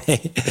holder på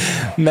med.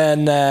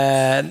 Men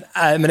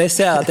jeg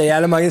ser at det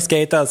gjelder mange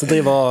skater som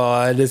driver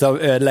og liksom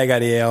ødelegger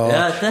de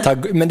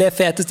men det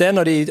feteste er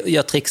når de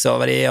gjør triks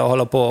over de og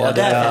holder på, og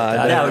det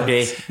er jo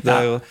gøy.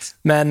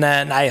 Men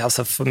nei,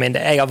 altså for min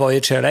del, jeg har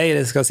voiet selv,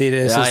 det skal si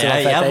det.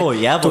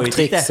 Jeg tok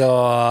triks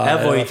og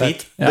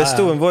det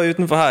stod en voi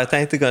utenfor her, jeg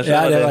tenkte kanskje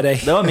det var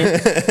deg. Det var min.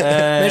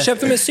 Men jeg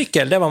kjøpte meg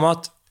sykkel, det var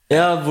mat.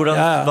 Ja, hvordan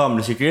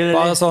vanlig-sykkel?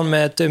 Bare sånn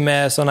med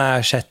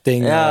sånne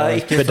kjetting,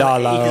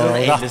 pedaler og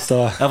ratt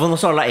og... Ja, for nå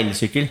så alle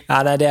elsykkel.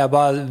 Ja, nei, det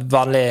bare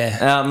vanlig...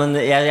 Ja, men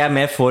jeg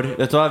med for...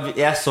 Vet du hva,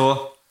 jeg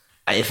så...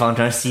 Nei, faen,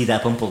 kan jeg si det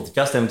på en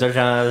podcast? Eventuelt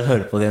kan jeg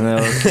høre på det. Men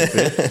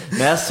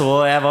jeg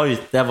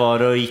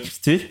var og gikk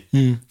tur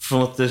for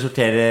å måtte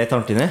sortere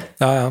tantene.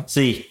 Så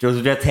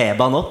ble jeg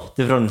T-banen opp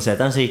til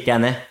Frognerseteren, så gikk jeg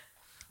ned.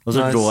 Og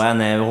så dro jeg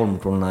ned ved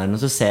Holmenkollen her, og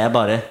så ser jeg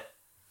bare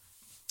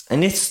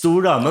en litt stor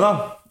dame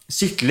da,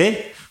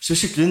 sykler. Så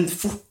sykler hun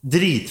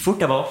dritfort.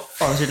 Jeg bare,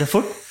 faen, sykler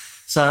fort.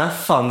 Så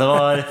faen, det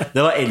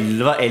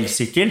var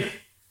elsykkel.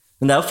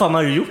 Men det er jo faen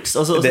meg juks.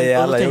 Og så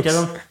tenker jeg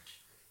sånn,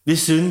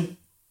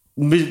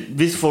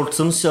 hvis folk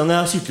som sier jeg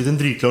har syklet en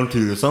dritlang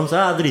tur og sånn, så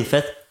er det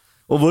dritfett.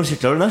 Og hvor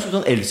sykler du? Jeg har syklet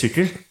en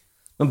elsykkel.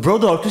 Men bro,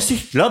 du har ikke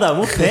syklet, det er jo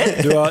moped.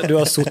 Du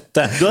har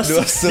suttet. Du har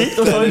suttet,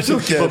 og så har du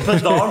suttet på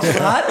pedalen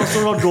sånn her. Og så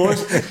har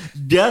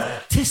jeg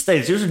testet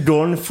elsykkel, så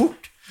går den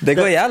fort. Det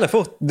går jævlig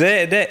fort.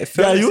 Det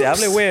føles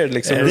jævlig weird,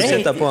 liksom. Du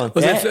sitter på den.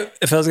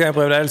 Første gang jeg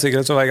prøvde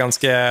elsykkel, så var jeg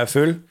ganske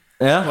full.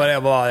 Og det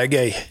var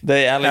gøy. Det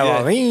er jævlig gøy.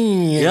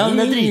 Ja, men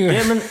det er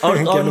dritgøy. Men har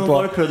du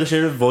bare prøvd å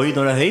kjøre Voi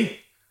når det er høy?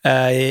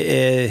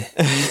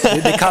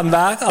 Det kan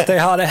være at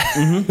jeg har det.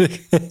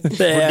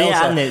 Det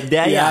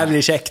er jævlig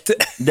kjekt.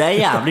 Det er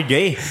jævlig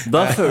gøy.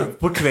 Da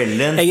på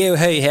kvelden. Jeg er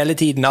jo høy hele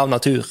tiden av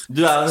natur.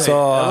 Du er jo høy.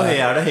 Hvor høy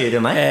er det? Høyere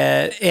enn meg?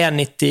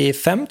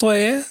 1,95 tror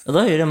jeg. Ja,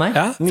 da høyere enn meg.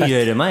 Mye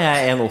høyere enn meg. Jeg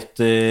er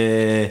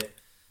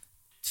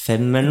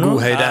 1,85 eller noe.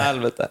 God høyde.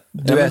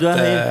 Du er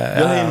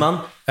høy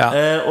mann.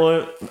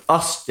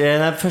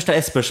 Først er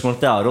et spørsmål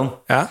til Aron.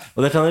 Og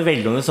det kan du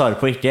velge om du svarer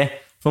på ikke.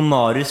 For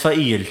Marius fra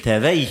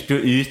YLTV gikk jo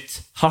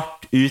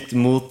hardt ut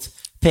mot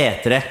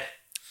P3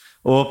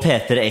 og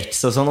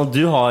P3X og sånn, og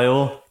du har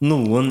jo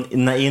noen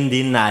i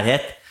din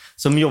nærhet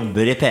som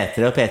jobber i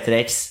P3 og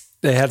P3X.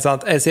 Det er helt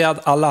sant. Jeg sier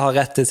at alle har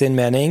rett til sin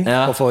mening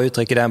og får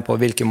uttrykke den på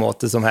hvilken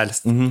måte som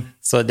helst.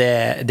 Så det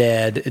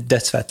er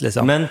dødsfett,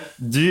 liksom. Men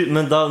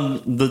da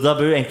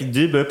bør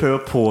du bør prøve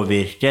å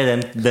påvirke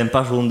den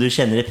personen du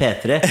kjenner i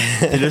P3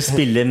 til å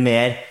spille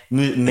mer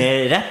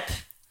rap.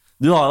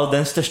 Du har jo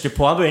den største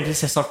på. Jeg burde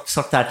egentlig sagt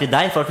det her til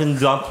deg, for at du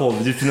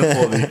kunne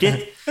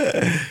påvirket.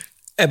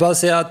 Jeg bare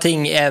sier at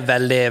ting er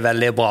veldig,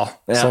 veldig bra.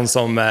 Sånn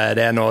som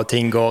det er nå,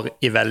 ting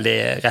går i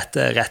veldig rett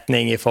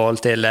retning i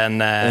forhold til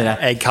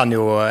jeg kan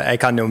jo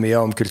mye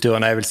om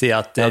kulturen, og jeg vil si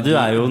at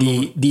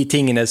de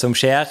tingene som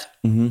skjer,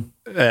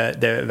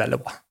 det er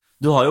veldig bra.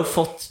 Du har jo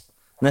fått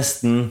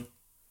nesten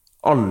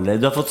alle,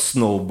 du har fått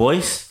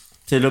Snowboys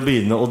til å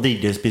begynne å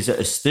digge å spise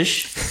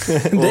østers.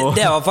 Det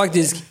var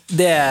faktisk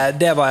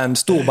det var en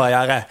stor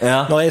barriere.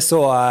 Når jeg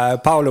så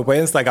Paolo på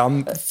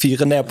Instagram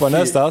fyre ned på en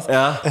østers,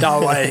 da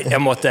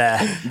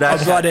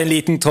var det en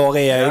liten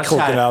tåre i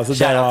øyekroken.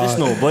 Kjære til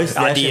Snowboys,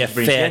 de er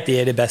fet, de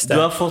er de beste.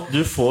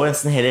 Du får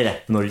nesten hele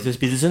Rapp-Norge til å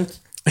spise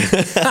sunt.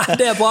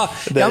 Det er bra.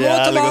 Jeg må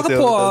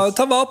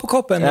ta vare på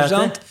kroppen,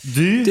 ikke sant?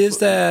 Du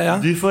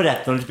får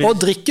Rapp-Norge til å spise. Og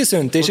drikke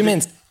sunt, ikke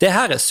minst. Det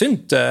her er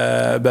sunt,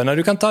 bønner.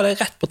 Du kan ta det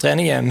rett på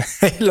treningen.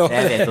 Jeg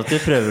vet at du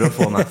prøver å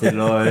få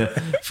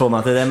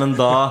meg til det, men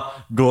da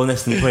går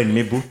nesten poenget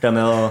mitt bort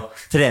med å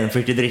trene for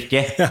ikke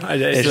drikke.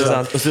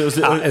 Så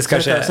jeg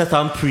tar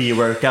en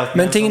pre-workout.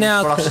 Men tingen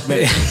er at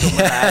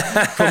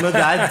kommer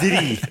der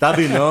drita,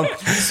 begynner å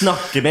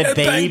snakke med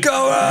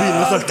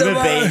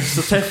babes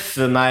og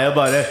tøffe meg og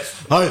bare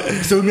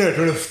hei, så mye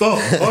til løfta.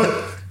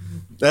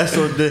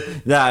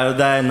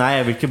 Nei,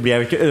 jeg vil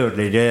ikke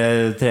ødelegge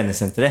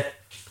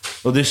treningssenteret.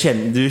 Og du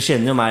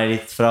kjenner jo meg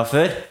litt fra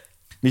før.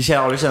 Alle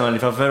kjenner meg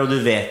litt fra før, og du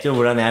vet jo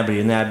hvordan jeg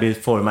blir når jeg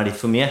får meg litt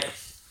for mye.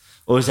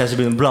 Og hvis jeg så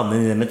begynner å blande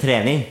inn det med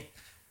trening,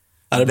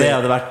 da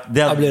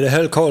blir det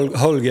Hulk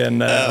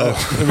Hogan.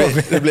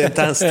 Det blir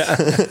intenst.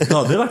 Det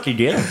hadde vært litt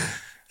gøy, da.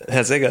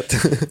 Helt sikkert.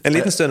 En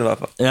liten stund i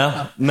hvert fall.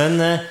 Ja, men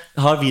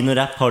har vi noe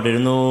rap? Har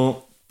dere noen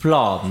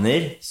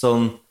planer?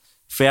 Sånn,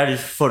 for jeg har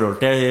litt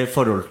forhold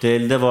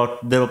til det var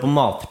på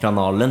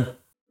Matkanalen.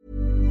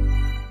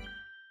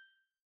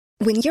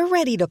 When you're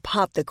ready to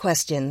pop the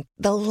question,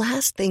 the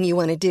last thing you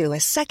want to do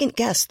is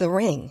second-guess the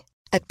ring.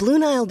 At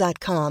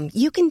BlueNile.com,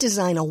 you can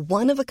design a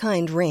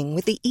one-of-a-kind ring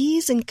with the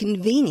ease and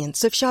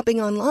convenience of shopping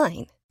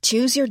online.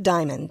 Choose your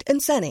diamond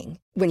and setting.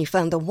 When you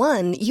find the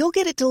one, you'll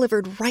get it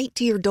delivered right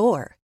to your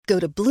door. Go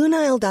to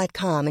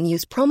BlueNile.com and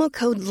use promo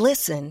code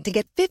LISTEN to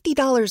get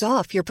 $50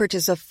 off your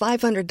purchase of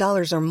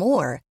 $500 or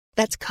more.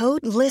 That's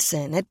code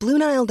LISTEN at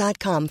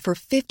BlueNile.com for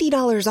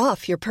 $50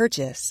 off your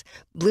purchase.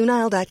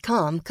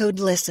 BlueNile.com, code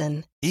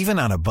LISTEN. Even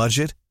on a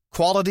budget,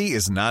 quality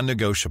is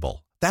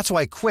non-negotiable. That's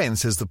why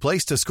Quince is the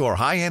place to score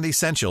high-end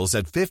essentials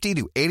at 50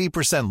 to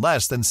 80%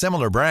 less than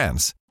similar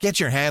brands. Get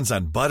your hands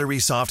on buttery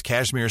soft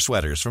cashmere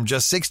sweaters from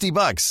just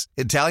 $60,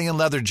 Italian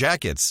leather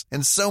jackets,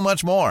 and so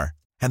much more.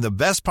 And the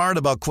best part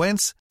about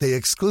Quince, they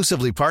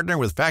exclusively partner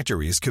with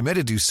factories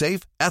committed to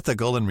safe,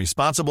 ethical, and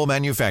responsible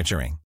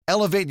manufacturing.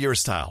 Elevate your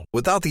style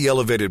without the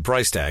elevated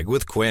price tag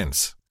with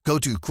Quince. Go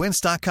to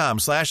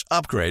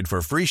quince.com/upgrade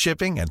for free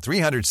shipping and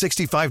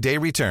 365-day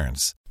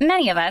returns.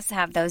 Many of us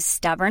have those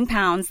stubborn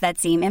pounds that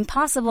seem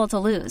impossible to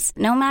lose,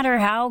 no matter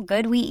how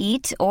good we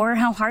eat or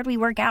how hard we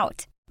work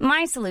out.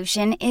 My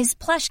solution is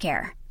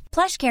PlushCare.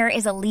 PlushCare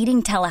is a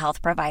leading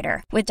telehealth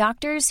provider with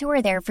doctors who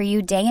are there for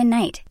you day and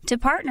night to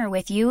partner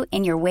with you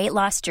in your weight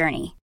loss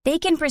journey. They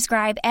can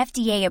prescribe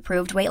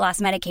FDA-approved weight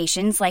loss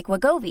medications like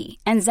Wegovy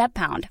and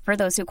Zepbound for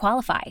those who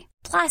qualify.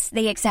 Plus,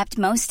 they accept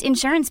most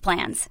insurance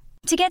plans.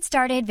 To get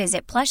started,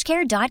 visit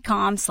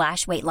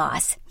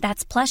plushcare.com/weightloss.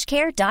 That's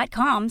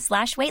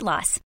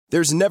plushcare.com/weightloss.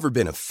 There's never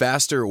been a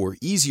faster or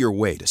easier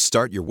way to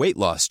start your weight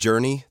loss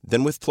journey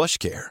than with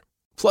PlushCare.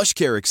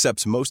 PlushCare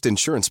accepts most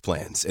insurance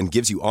plans and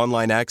gives you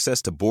online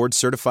access to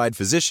board-certified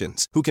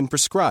physicians who can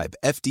prescribe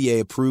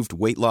FDA-approved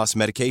weight loss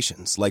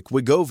medications like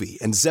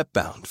Wegovy and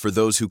Zepbound for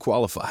those who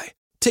qualify.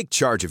 Take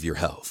charge of your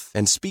health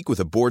and speak with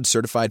a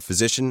board-certified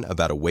physician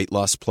about a weight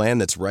loss plan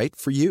that's right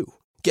for you.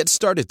 Get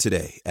started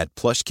today at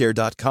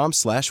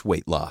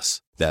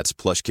plushcare.com/weightloss. That's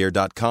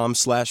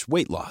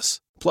plushcare.com/weightloss.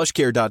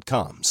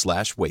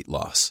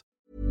 plushcare.com/weightloss.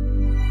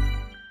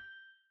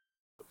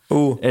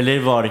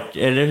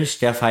 Eller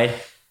husker jeg feil?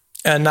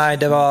 Nei,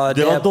 det var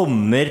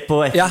dommer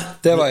på et... Ja,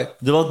 det var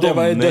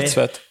dommer.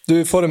 dødsfett.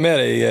 Du får det med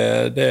deg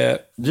det...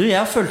 Du, jeg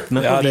har fulgt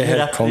med på Vin og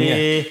Rap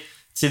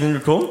siden du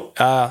kom.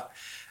 Ja.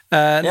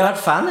 Jeg har vært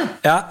fan, jeg.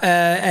 Ja, du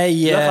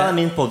er fan av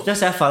min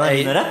podcast, jeg er fan av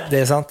Vin og Rap. Det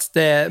er sant,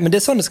 men det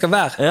er sånn det skal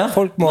være. Ja,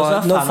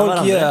 når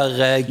folk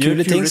gjør kule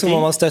ting, så må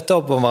man støtte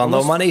opp om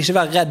hverandre, og man ikke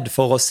være redd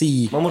for å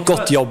si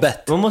godt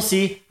jobbet. Man må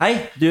si,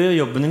 hei, du gjør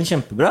jobben din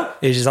kjempebra.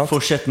 Ikke sant?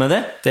 Fortsett med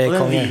det. Og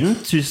den vinen,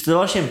 synes det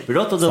var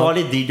kjempelott, og det var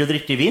litt digg å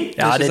drikke vin.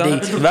 Ja, det er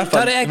digg.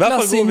 Det er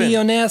klasse i ny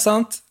og ned,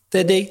 sant?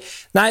 Det er digg.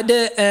 Nei,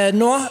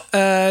 nå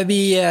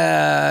vi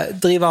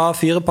driver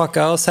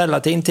fyrepakker og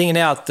selger ting.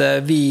 Tingen er at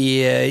vi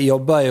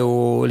jobber jo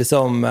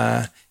liksom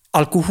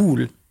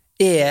alkohol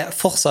er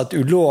fortsatt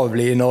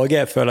ulovlig i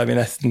Norge, føler vi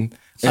nesten.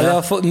 Jeg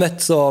har møtt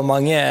så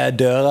mange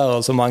dører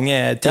og så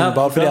mange ting,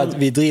 bare fordi at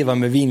vi driver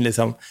med vin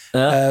liksom.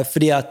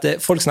 Fordi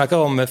at folk snakker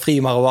om fri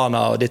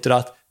marihuana og ditt og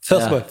datt.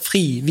 Først på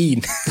fri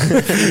vin.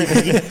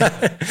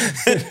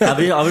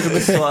 Alkohol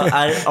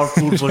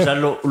for seg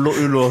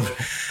ulov?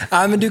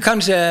 Nei, men du kan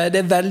ikke, det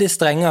er veldig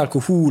strenge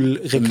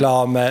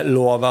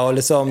alkoholreklamelover og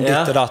liksom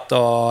ditt og datt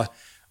og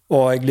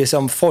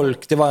liksom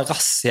folk, det var en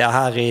razzia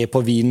her på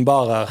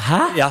vinbarer.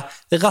 Hæ? Ja,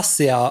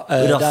 razzia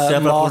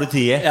fra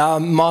politiet? Ja,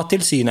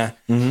 Mattilsynet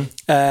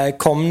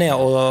kom ned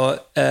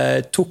og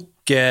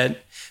tok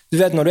du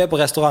vet når du er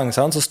på restaurant,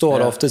 sant, så står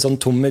det ofte sånn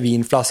tomme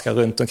vinflasker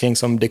rundt omkring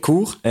som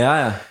dekor.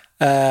 Ja.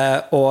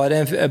 Og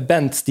det er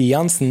Bent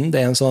Stiansen, det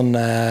er en sånn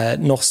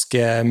norsk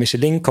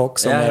Michelin-kokk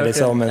som er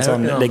liksom en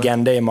sånn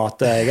legende i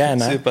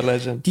matgreiene.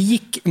 Superlegend.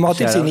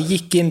 Mattilsynet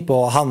gikk inn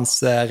på hans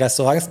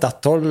restaurant,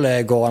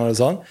 Statoil-gården og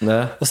sånn,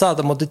 og sa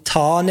at de måtte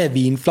ta ned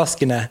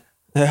vinflaskene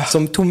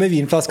som tomme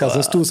vinflasker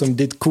som stod som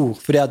ditt kor,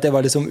 fordi at det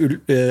var liksom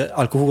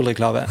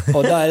alkoholreklame.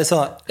 Og da er det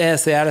sånn, det er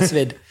så jævlig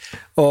svidd.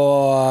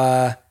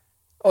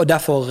 Og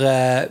derfor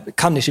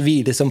kan ikke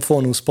vi liksom få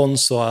noen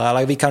sponsorer,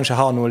 eller vi kan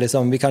ikke ha noe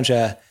liksom,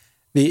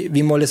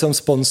 vi må liksom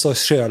sponse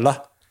oss selv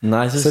da.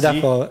 Nei, så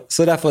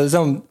derfor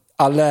liksom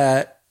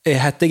alle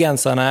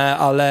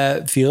hettegenserne,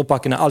 alle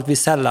fyrepakkene, alt vi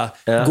selger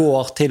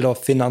går til å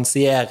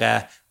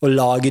finansiere og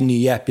lage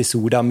nye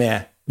episoder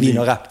med Vin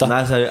og Rap da.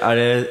 Nei, så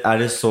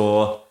er det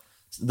så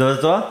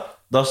vet du hva?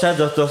 Da skal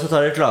jeg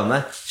ta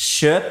reklame.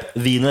 Kjøp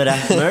Vin og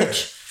Rap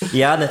merch.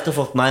 Jeg har nettopp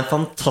fått meg en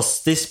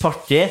fantastisk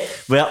party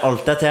hvor jeg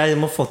alltid til jeg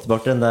må få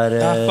tilbake den der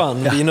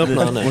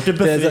vinåpnerne. Det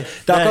er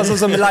akkurat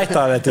sånn som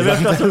lighter, vet du. Det er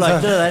akkurat som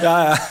lighter det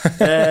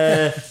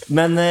der.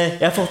 Men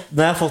når jeg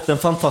har fått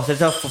en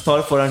fantastisk, jeg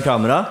tar det foran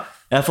kamera,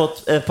 jeg har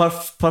fått et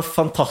par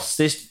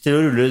fantastisk til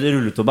å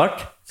rulle tobakk.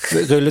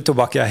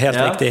 Rulletobakk, ja,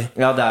 helt riktig.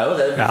 Ja, det er jo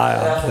det.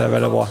 Ja, det er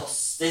veldig bra.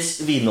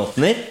 Fantastisk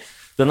vinåpner.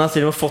 Den har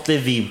til og med fått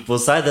litt vin på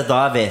seg.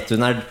 Da vet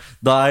hun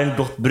da er den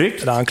godt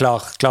brukt. Da er den klar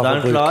for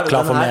bruk.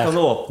 Klar for mer. Den her kan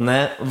du åpne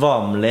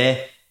vanlig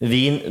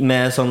vin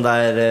med sånn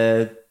der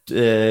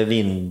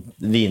ting.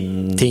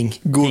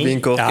 God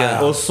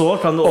vinkorke. Og så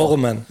kan du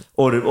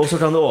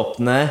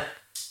åpne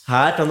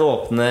her kan du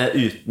åpne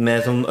ut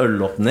med sånn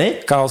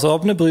ølåpner. Kan også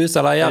åpne brus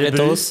eller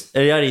Jarritos.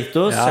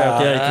 Jarritos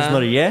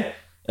Norge.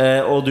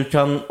 Og du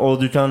kan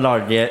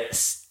lage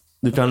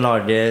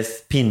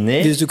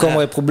pinner. Hvis du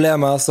kommer i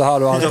problemer, så har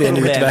du alltid en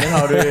utvei.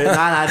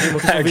 Nei, vi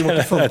må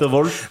ikke få til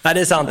vold. Nei,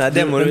 det er sant.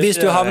 Hvis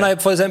du havner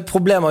i for eksempel,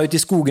 problemer ute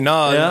i skogen,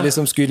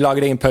 liksom skulle lage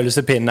deg en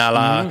pølsepinne,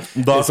 eller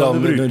da kan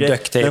du bruke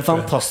den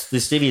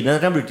fantastiske vinen. Den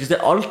kan brukes til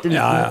alt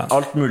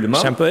mulig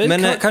mat.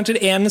 Men kanskje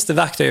det eneste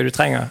verktøyet du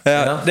trenger.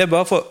 Det er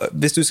bare for,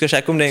 hvis du skal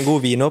sjekke om det er en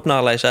god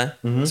vinåpner eller ikke,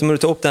 så må du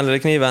ta opp den lille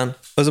kniven,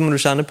 og så må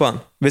du kjenne på den.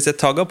 Hvis jeg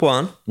tagger på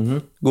den,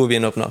 god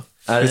vinåpner.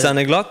 Hvis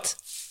den er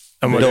glatt,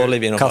 dårlig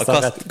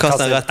vinåpner.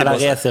 Kast den rett i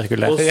båsen.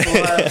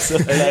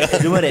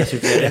 Du må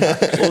resirkulere.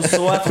 Og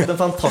så har jeg fått en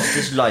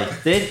fantastisk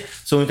lighter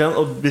som du kan,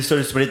 og hvis du har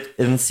lyst til å bli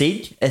en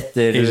sigg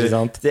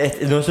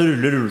når du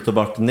ruller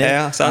rulletobakken din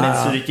mens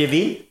du drikker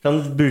vin,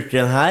 kan du bruke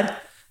den her.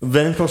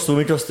 Hvor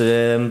mye koster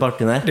det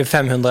pakken her? Det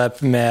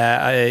 500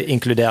 med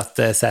inkludert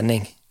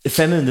sending.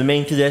 500 med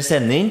inkludert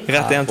sending.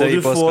 Rett igjen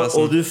til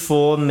og du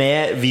får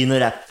med Vin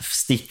og Rap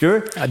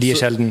sticker. Ja, de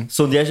sjelden.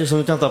 Som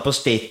du kan ta på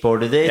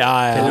skateboardet ditt,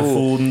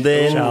 telefonen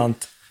din.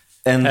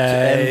 En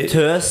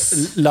tøs.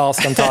 Lars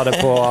kan ta det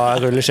på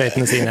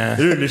rulleskøytene sine.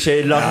 Lars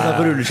kan ta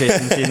på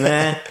rulleskøytene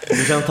sine.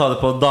 Du kan ta det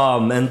på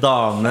en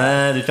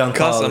dame. Du kan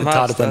ta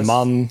det på en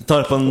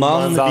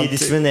mann. Vi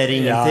diskriminerer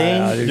ingenting.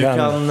 Du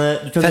kan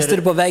feste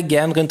det på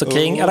veggen rundt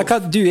omkring. Eller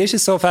du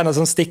ikke så fan av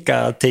sånn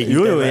stikker-ting?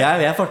 Jo,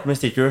 jeg er fart med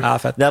sticker.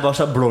 Det bare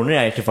sjabloner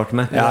jeg ikke fart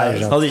med.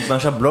 Hadde ikke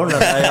meg sjablon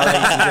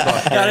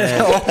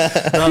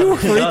Jo,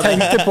 for vi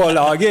tenkte på å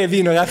lage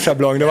Vin og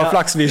Rap-sjablong. Det var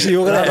flaks vi ikke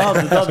gjorde det.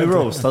 Da hadde vi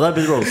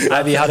roast.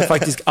 Nei, vi hadde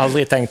faktisk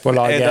aldri tenkt på å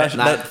lage.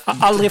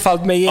 Aldri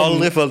falt meg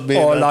inn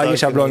å lage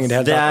sjablong i det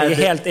hele tatt. Jeg er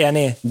helt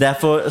enig.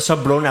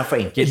 Sjablong er for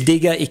enkelt. Jeg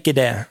digger ikke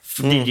det.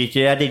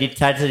 Jeg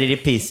digger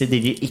PC,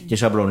 digger ikke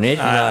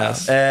sjablonger.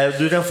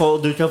 Du kan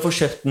få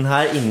kjøpt den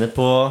her inne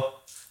på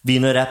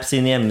Vin og Rap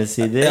sine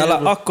hjemmesider.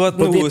 Eller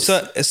akkurat nå så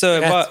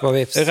rett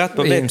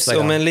på Vips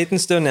om en liten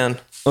stund igjen.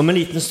 Om en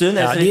liten stund.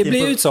 De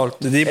blir utsolgt.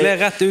 De ble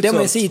rett utsolgt. Det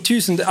må jeg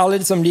si, alle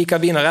som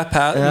liker Vin og Rap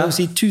her, må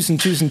si tusen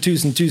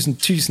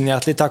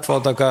hjertelig takk for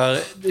at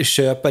dere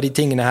kjøper de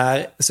tingene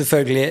her.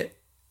 Selvfølgelig,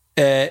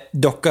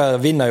 dere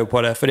vinner jo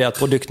på det, fordi at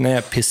produktene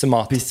er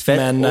pissemat.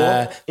 Men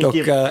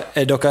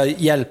dere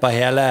hjelper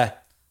hele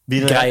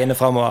greiene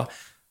fremover.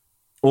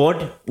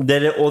 Og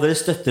dere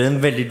støtter en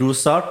veldig god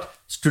start.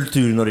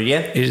 Kultur-Norge.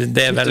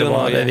 Det er veldig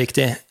bra, det er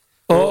viktig.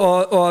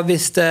 Og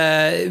hvis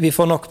vi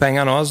får nok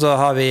penger nå, så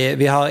har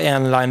vi har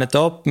en linet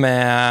opp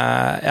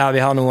med,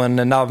 vi har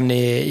noen navn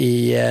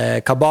i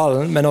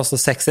kabalen, men også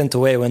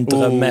Sexintro er jo en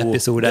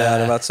drømmeepisode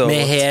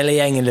med hele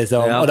gjengen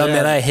liksom, og da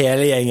mener jeg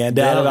hele gjengen,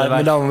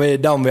 men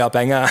da må vi ha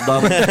penger. Da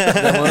må det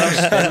være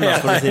spennende,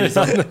 for å si det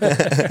sånn.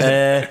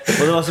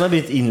 Og det var som jeg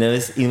begynte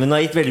innleves, men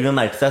har gitt veldig mye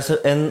merke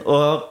til, en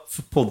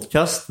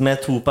podcast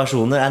med 2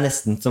 personer er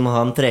nesten som å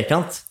ha en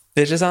trekant.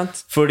 Ikke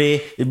sant?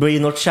 Fordi det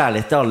blir nok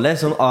kjærlighet til alle.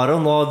 Som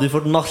Aron, nå har du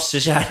fått masse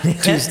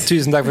kjærlighet.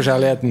 Tusen takk for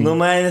kjærligheten. Nå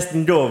må jeg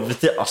nesten gå over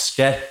til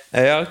Asger.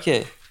 Ja,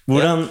 ok.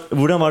 Hvordan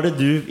var det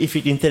du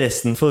fikk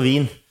interessen for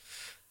vin?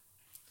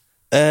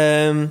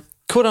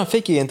 Hvordan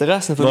fikk jeg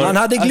interessen for vin?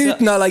 Han hadde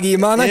glutenallergi,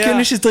 men han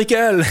kunne ikke drikke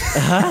øl.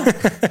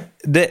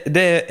 Det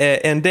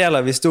er en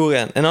del av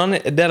historien. En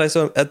annen del er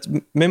at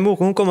min mor,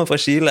 hun kommer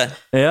fra Chile.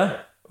 Ja.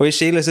 Og i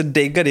Chile så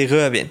digger de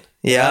rødvin.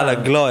 Jævla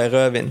glad i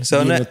rødvin.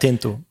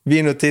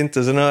 Vin og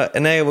tinto. Så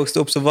når jeg vokste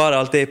opp, så var det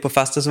alltid på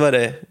fester, så var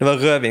det var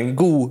rødvin.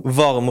 God,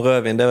 varm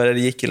rødvin. Det var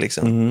det gikk i,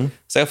 liksom.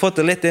 Så jeg har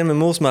fått det litt inn med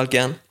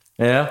morsmelken.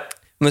 Ja.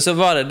 Men så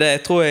var det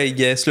jeg tror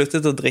jeg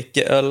sluttet å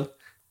drikke øl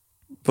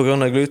på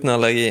grunn av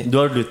glutenallergi. Du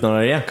har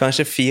glutenallergi?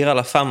 Kanskje 4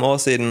 eller 5 år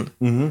siden.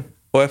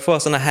 Og jeg får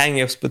sånne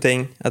hang-ups på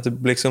ting. At det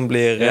liksom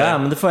blir Ja,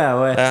 men det får jeg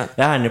jo.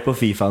 Jeg er nede på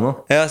FIFA nå.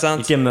 Ja,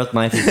 sant. Ikke møt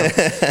meg i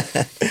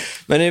FIFA.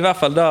 Men i hvert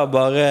fall da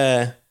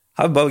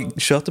har jeg bare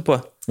kjørte på.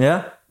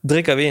 Ja.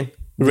 Drikker vin.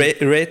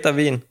 Rater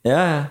vin.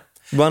 Ja.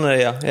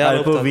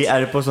 Er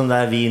det på sånn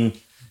der vin?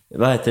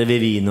 Hva heter det?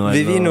 Vivino?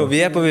 Vivino,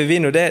 vi er på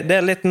Vivino. Det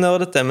er litt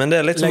nerdete, men det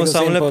er litt som å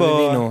samle på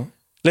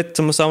litt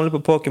som å samle på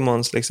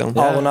Pokémons, liksom.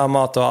 Aron har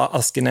mat og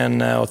Asken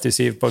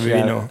 87 på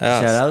Vivino.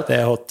 Det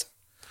er hot.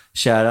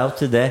 Shout-out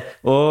til det.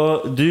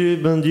 Og du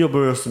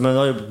jobber også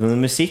med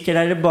musikk,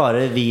 eller er det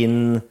bare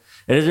vin?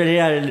 Eller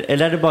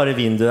er det bare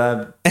vin du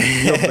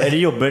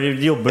jobber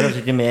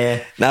kanskje ikke med?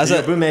 Nei, altså, du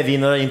jobber med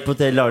vin og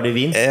importerer, lager du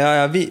vin?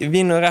 Ja,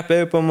 vin og rap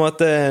er jo på en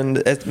måte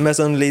et mer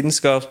sånn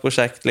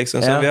lidenskapsprosjekt,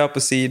 liksom, som vi har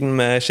på siden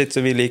med shit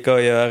som vi liker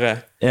å gjøre.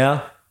 Ja.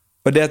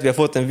 Og det at vi har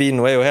fått en vin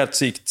nå er jo helt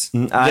sykt.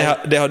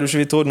 Det hadde jo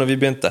ikke vi trodd når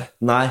vi begynte.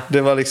 Nei.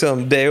 Det var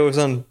liksom, det er jo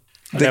sånn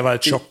det var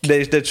et sjokk. Det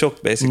er et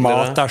sjokk, basically.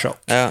 Matasjokk.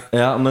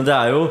 Ja, men det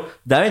er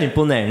veldig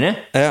imponerende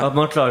at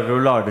man klarer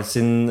å lage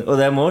sin. Og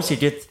det må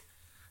sikkert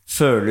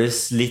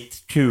føles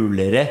litt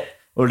kulere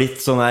og litt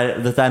sånn her,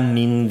 dette er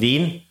min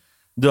vin.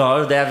 Du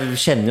har jo det, jeg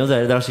kjenner jo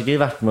dere har sikkert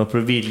vært med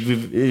på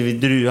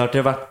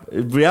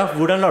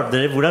hvordan lagde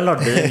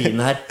dere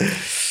vinen her?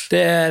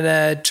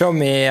 Det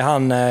Tommy,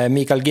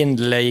 Mikael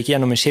Gindel gikk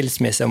gjennom en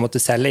skilsmisse og måtte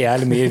selge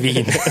jævlig mye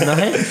vin.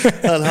 Nei,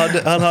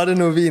 han hadde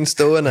noe vin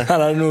stående.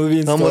 Han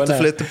måtte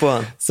flytte på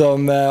han.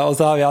 Og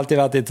så har vi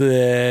alltid vært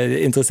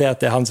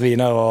interessert i hans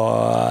viner.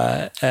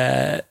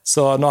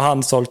 Så når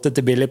han solgte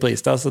til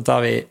billigpris, da, så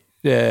tar vi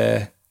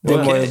det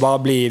må jo bare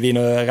bli vin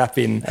og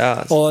rappvin.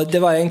 Og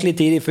det var egentlig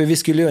tidlig, for vi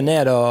skulle jo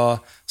ned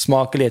og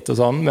smake litt og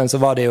sånn, men så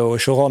var det jo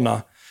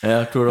Corona.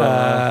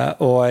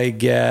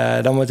 Og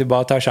da måtte jeg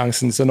bare ta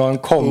sjansen. Så når han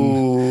kom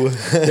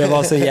det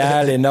var så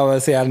jævlig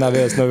nervøs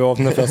når vi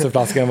åpnet første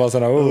flasken. Det var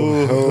sånn,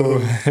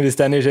 hvis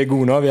den ikke er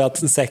god nå, vi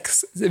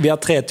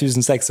har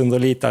 3600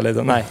 liter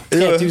liksom. Nei,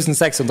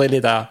 3600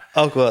 liter.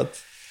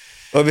 Akkurat.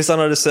 Og hvis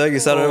han hadde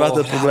søget, så hadde det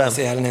vært et problem.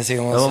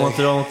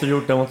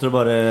 Da måtte du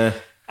bare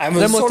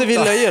Det måtte vi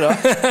løye da.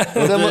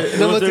 Det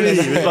måtte vi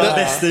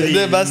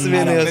det beste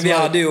vinen. Men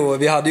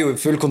vi hadde jo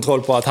full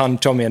kontroll på at han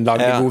Tommyen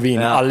lagde god vin.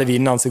 Alle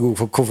vinene hans god,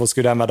 for hvorfor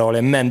skulle den være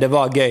dårlig? Men det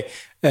var gøy,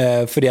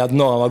 fordi at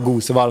når han var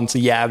god, så var den så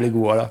jævlig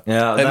god da.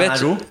 Ja, den er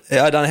god.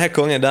 Ja, den er helt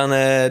konge. Den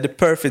er the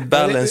perfect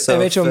balance jeg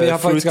vet ikke om vi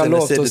har faktisk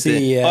lov til å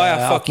si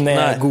at den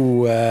er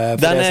god,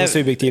 for det er så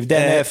subjektiv.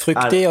 Den er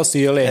fruktig og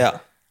syrlig. Ja.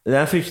 Det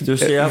er fryktig å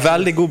si.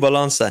 Veldig god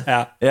balanse.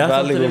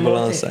 Veldig god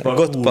balanse.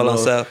 Godt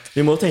balansert.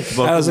 Vi må tenke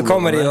på så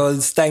kommer de og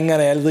stenger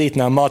det hele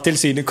driten.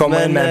 Mattilsynet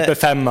kommer inn med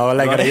MP5-er og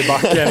legger det i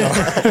bakken.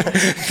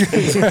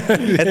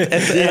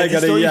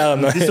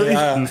 De står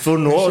utenfor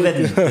nå og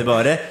venter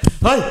bare.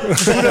 Hei,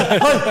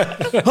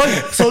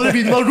 sa dere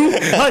vinen var god?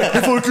 Hei,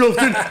 det får du ikke lov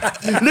til.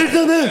 Legg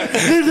deg ned.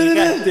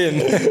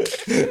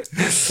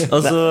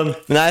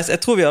 Nei, jeg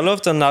tror vi har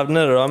lov til å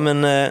nevne det da, men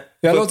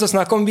vi har lov til å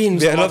snakke om vinen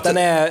som at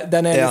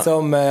den er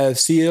liksom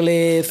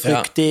syrlig,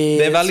 fruktig,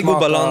 det er veldig god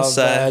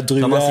balanse.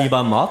 Drue. Kan man si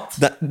bare mat?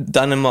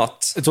 Den er mat.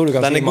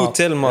 Den er god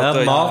til mat.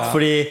 Ja, mat,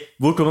 fordi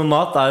hvor kommer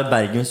mat er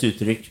Bergens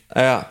uttrykk.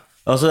 Ja.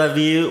 Altså,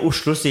 vi i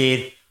Oslo sier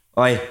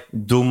oi,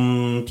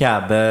 dum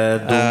kæbe,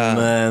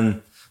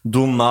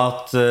 dum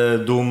mat,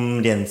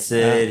 dum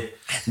renser.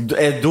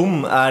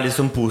 Dum er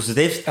liksom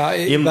positivt. Ja,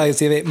 i Bergen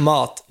sier vi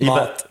mat. I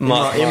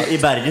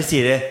Bergen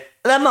sier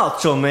det er mat,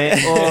 Tommy,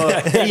 og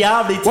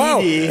jævlig tidlig. Wow,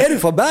 er du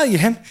fra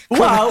Bergen?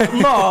 Wow,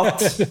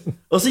 mat!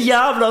 Og så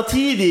jævla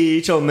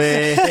tidlig, Tommy.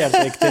 Helt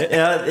riktig.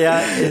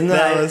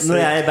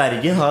 Når jeg er i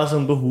Bergen, har jeg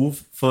sånn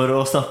behov for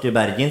å snakke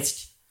bergensk.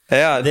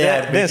 Ja, det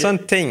er en sånn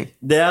ting.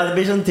 Det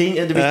blir sånn ting,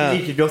 det blir ikke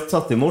like godt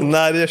tatt imot.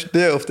 Nei, det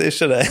er ofte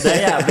ikke det. Det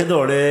er jævlig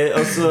dårlig.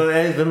 Og så,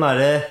 hvem er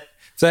det?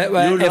 Så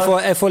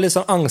jeg får litt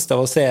sånn angst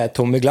av å se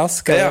tomme glass.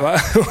 Det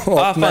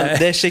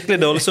er skikkelig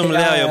dårlig som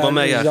Lea jobber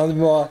med her.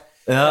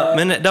 Ja.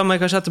 Men da må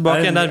jeg kanskje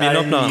tilbake igjen den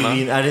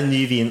vinåpneren. Er det en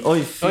ny vin?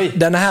 Oi.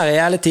 Denne her er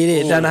jævlig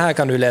tidlig. Denne her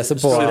kan du lese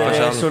på.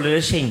 Så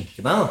dere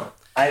skjenker meg da?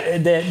 Nei,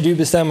 du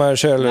bestemmer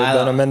selv,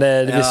 men det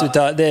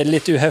er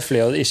litt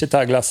uhøflig å ikke ta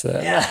glasset.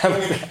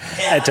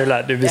 Jeg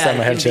tuller, du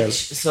bestemmer helt selv.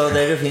 Så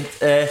det går fint.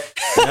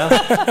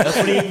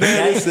 Fordi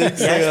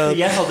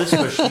jeg hadde et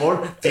spørsmål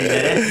til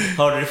dere.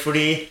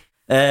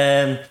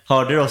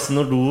 Har dere også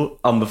når du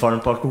anbefaler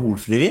på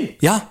alkoholfri vin?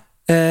 Ja,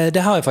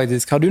 det har jeg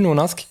faktisk. Har du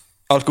noen, Ask?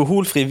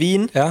 Alkoholfri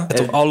vin? Ja.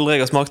 Jeg tror aldri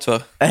jeg har smakt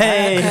før.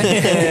 Hei!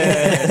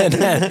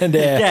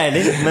 Det er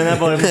litt, men jeg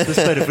bare måtte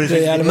spørre for det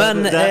er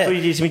for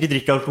de som ikke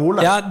drikker alkohol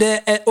da. Ja,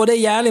 og det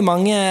er jævlig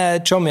mange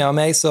chommier av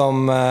meg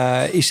som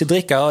ikke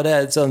drikker, og det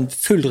er sånn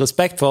full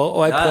respekt for,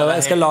 og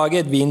jeg skal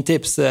lage et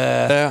vintips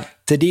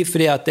til de,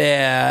 fordi at det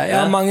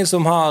er mange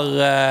som har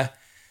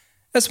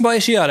som bare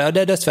ikke gjør det, og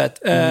det er dødsfett.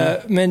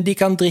 Men de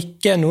kan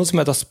drikke noe som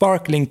heter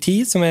sparkling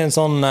tea, som er en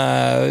sånn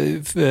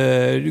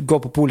gå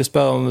på polet og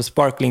spør om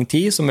sparkling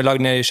tea, som er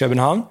laget nede i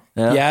København.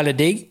 Jævlig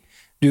digg.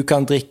 Du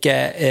kan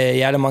drikke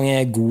jævlig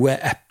mange gode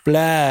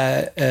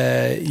eplejuicer,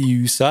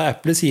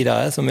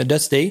 eplesider, som er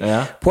dødsdigg.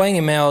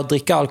 Poenget med å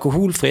drikke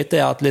alkoholfritt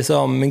er at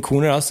liksom, min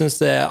kone da synes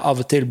det av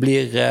og til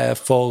blir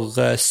for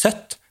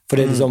søtt, for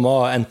det er liksom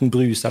enten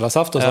brus eller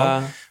saft og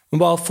sånn.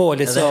 Men bare få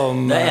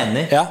liksom... Det er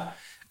enig.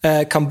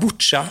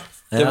 Kombucha.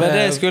 Det var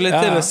det jeg skulle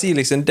til å si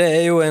liksom. Det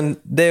er jo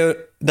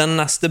den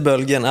neste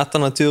bølgen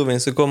etter naturvin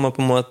som kommer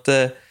på en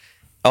måte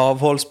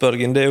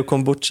avholdsbølgen, det er jo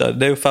kombucha,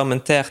 det er jo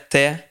fermentert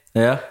te.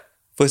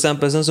 For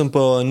eksempel sånn som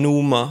på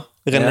Noma,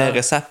 René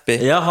Receppi.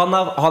 Ja, han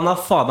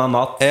har faen av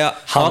mat.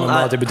 Han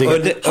er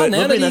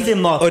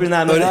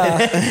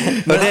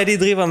og det de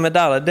driver med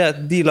der, det er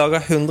at de lager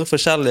 100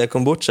 forskjellige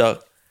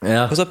kombuchaer.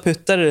 Og så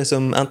putter de det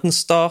som enten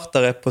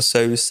startere på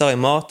sauser i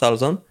mat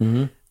eller sånn.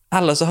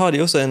 Eller så har de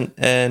også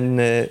en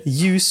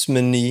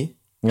juice-meny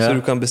som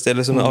du kan bestille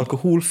som er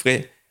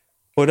alkoholfri.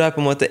 Og det er på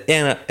en måte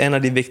en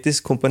av de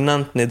viktigste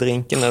komponentene i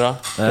drinkene da.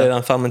 Det er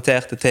den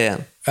fermenterte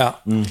teen.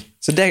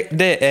 Så det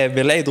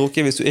vil jeg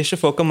drukke hvis du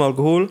ikke får med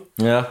alkohol.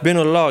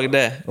 Begynn å lage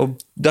det, og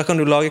da kan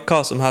du lage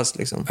hva som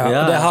helst liksom.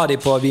 Og det har de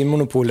på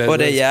Vinmonopolet.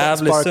 Og det er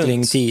jævlig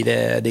sparkling tea, det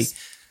er digg.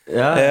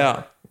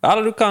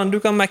 Eller du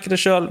kan mekke det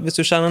selv hvis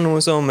du kjenner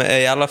noen som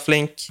er jævla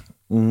flink.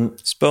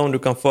 Spør om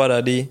du kan få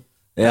det de.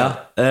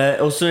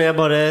 Og så jeg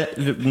bare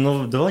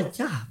det var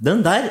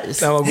den der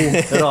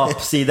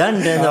rapsideren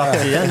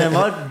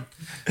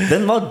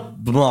den var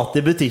mat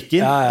i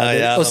butikken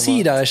og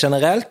sider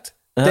generelt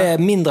det er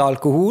mindre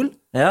alkohol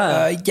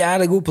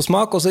jævlig god på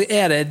smak og så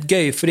er det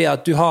gøy fordi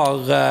at du har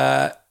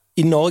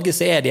i Norge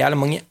så er det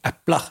jævlig mange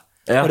epler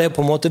og det er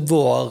på en måte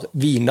vår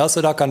vin da, så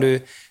da kan du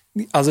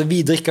altså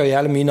vi drikker jo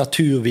jævlig mye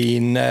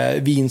naturvin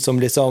vin som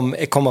liksom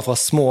kommer fra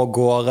små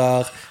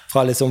gårder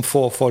fra liksom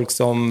få folk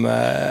som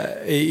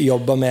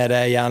jobber med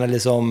det gjerne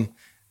liksom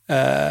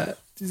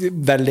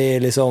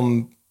veldig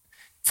liksom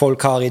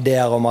folk har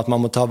ideer om at man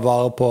må ta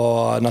vare på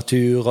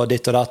natur og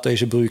ditt og datt og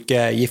ikke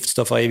bruke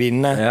giftstoffer i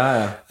vinene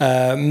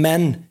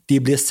men de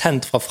blir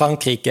sendt fra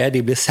Frankrike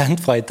de blir sendt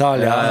fra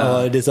Italia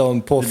og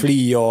liksom på fly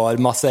og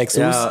masse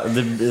eksos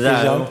det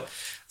er jo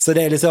Så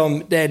det er litt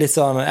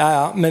sånn,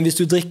 ja, men hvis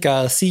du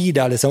drikker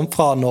sider liksom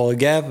fra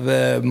Norge,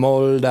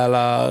 Mold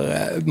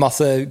eller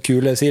masse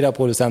kule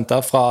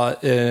siderprodusenter fra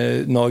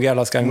Norge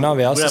eller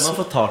Skandinavia. Hvor man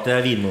får tak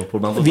til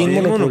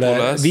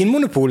Vinmonopolet?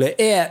 Vinmonopolet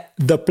er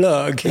the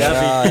plug.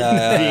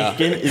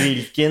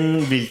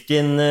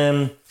 Hvilken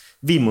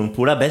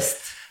Vinmonopol best?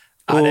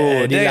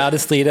 De lærde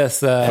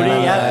strides.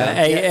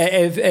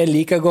 Jeg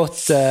liker godt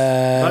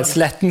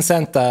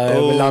Slettensenter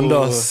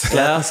Landås.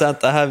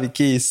 Slettensenter, Heavy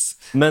Keys.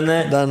 Men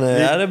det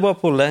er bra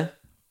pol, det.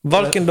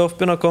 Valkendorf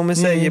begynner å komme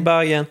seg i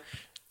Bergen.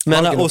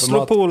 Men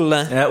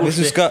Oslo-polet, hvis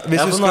du skal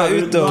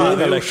ut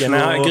og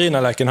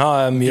Grünerløkken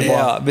har mye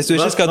bra. Hvis du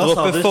ikke skal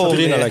droppe for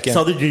Grünerløkken.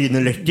 Sa du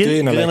Grünerløkken?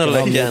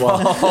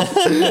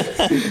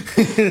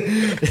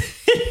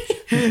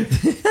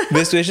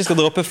 Hvis du ikke skal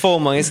droppe for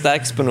mange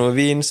stacks på noe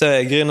vin, så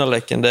er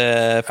Grünerløkken det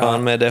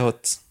faen med det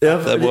hot. Det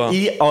er bra.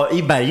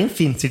 I Bergen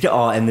finnes ikke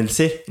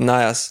A-endelser.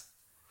 Nei, ass.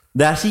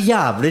 Det er så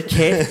jævlig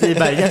kjelt. I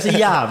Bergen er så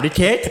jævlig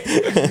kjelt.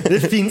 Det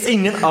finnes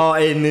ingen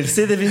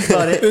A-endelser. Det finnes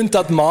bare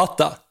unntatt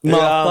Mata.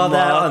 Mata, det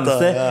er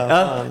anelse.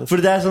 Ja,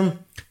 for det er sånn,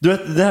 du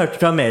vet, det hørte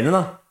fra Melin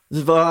da.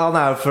 Han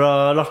er jo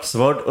fra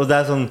Laksevård, og det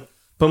er sånn,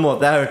 på en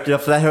måte, jeg har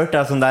hørt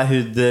det er sånn, det er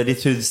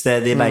litt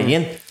hudsted i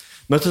Bergen.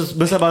 Men så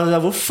bare,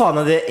 hvor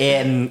faen er det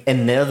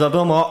E-ender? Da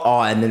bør man ha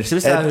A-endelser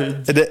hvis det er hud.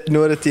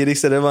 Noe av det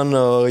tidligste, det var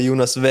når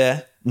Jonas V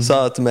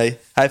sa til meg,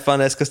 hei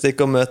faen, jeg skal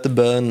stikke og møte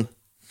bønnen.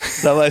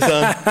 Da var jeg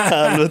sånn,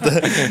 helvete.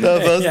 Det var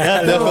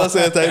først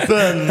jeg tenkte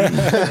Bønn.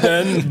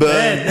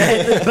 Jeg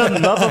heter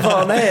Bønna, for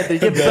faen. Jeg heter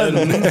ikke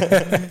Bønnen.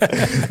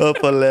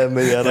 Hva le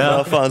meg igjen.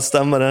 Hva faen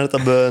stemmer den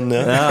heter Bønn,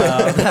 ja.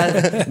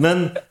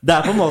 Men det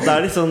er på en måte, det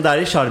er litt sånn, det er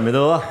litt charm i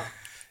det også, da.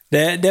 Det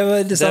er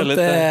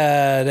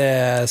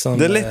sånn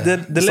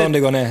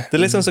det går ned. Det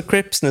er litt sånn som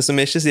Cripsene som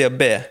ikke sier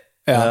B.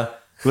 Ja.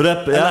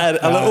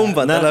 Eller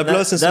omvendt. Eller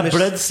Bloods som sier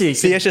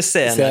ikke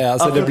C.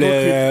 Så det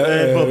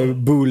blir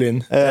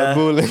Boolin.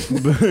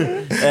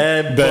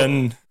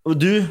 Bønn. Og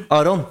du,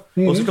 Aron,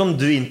 og så kom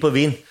du inn på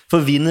vin. For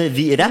vin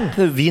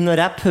og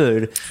rap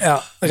hører. Ja,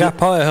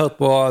 rap har jeg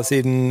hørt på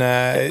siden,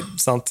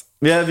 sant?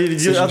 Du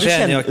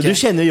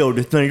kjenner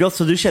yoghurten veldig godt,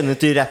 så du kjenner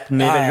til rappen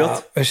min veldig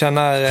godt. Jeg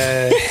kjenner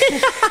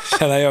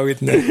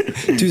yoghurtene.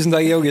 Tusen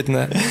takk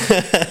yoghurtene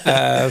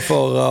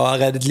for å ha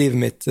reddet livet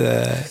mitt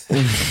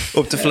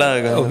opp til flere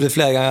ganger.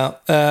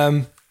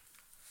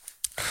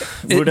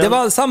 Det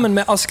var sammen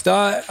med Ask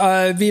da.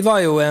 Vi var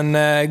jo en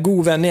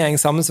god vennegjeng,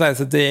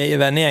 sammensveiset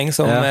vennegjeng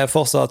som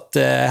fortsatt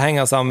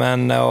henger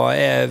sammen og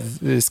er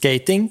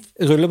skating,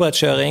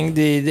 rullebrettkjøring.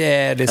 De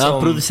er liksom...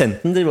 Ja,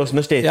 produsenten driver også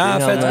med skating. Ja,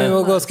 fett, vi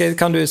må gå og skate.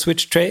 Kan du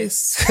switch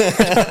trace?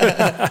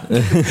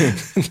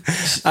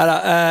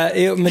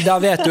 Men da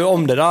vet du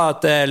om det da,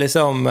 at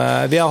liksom,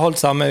 vi har holdt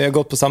sammen, vi har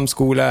gått på samme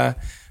skole,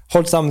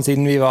 holdt sammen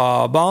siden vi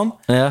var barn.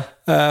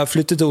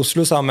 Flyttet til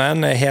Oslo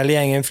sammen, hele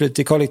gjengen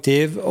flyttet i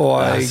kollektiv,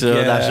 og jeg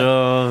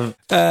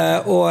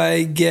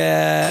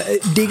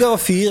digger å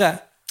fyre.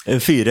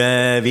 Fyre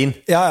vin?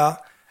 Ja.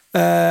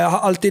 Jeg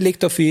har alltid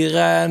likt å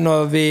fyre.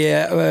 Når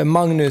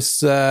Magnus,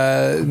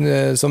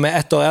 som er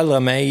 1 år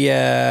eldre enn meg,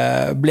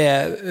 ble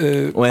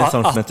og 1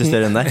 centimeter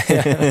større enn deg.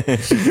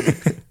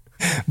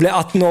 Ble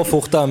 18 år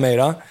fortere enn meg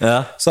da,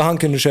 så han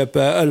kunne kjøpe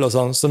øl og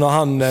sånn. Så når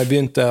han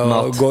begynte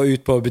å gå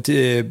ut på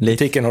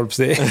butikken, holdt på å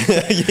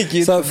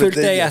si, så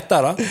fulgte jeg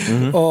etter da.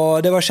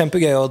 Og det var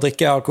kjempegøy å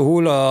drikke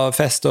alkohol og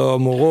fest og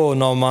moro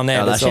når man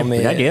er liksom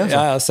i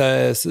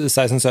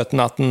 16,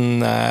 17, 18.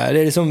 Det er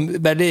liksom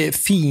veldig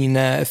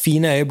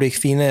fine øyeblikk,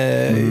 fine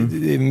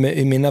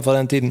minner fra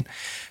den tiden.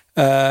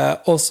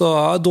 Og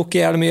så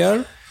drukket jeg jævlig mye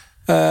øl.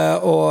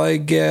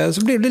 Og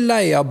så blir du litt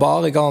lei av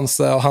bare Gans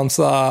og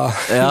Hansa,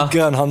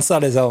 grønn Hansa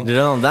liksom. Det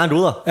er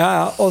god da.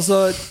 Og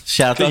så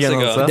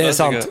det er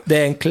sant, det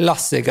er en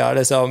klassiker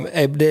liksom.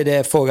 Det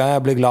er få ganger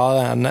jeg blir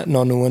gladere enn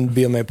når noen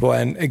byr meg på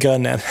en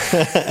grønn en.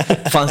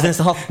 Fanns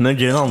nesten hatt med en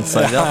grønn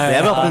Hansa.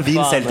 Jeg vil ha en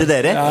vin selv til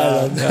dere.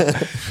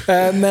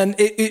 Men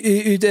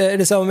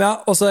liksom,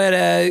 og så er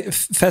det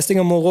festing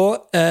og moro.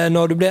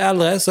 Når du blir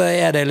eldre så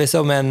er det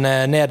liksom en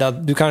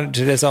nedad. Du kan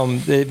ikke liksom,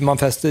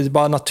 man fester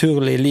bare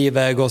naturlig,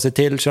 livet går seg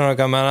til, skjønner du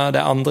hva jeg mener?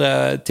 Det er andre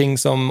ting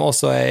som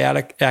også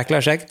er jækla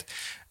kjekt.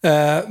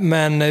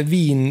 Men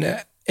vin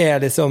er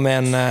liksom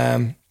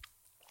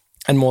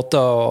en måte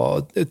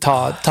å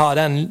ta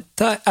den,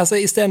 altså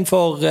i stedet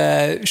for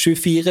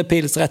 24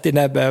 pils rett i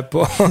nebbet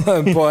på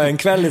en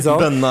kveld liksom.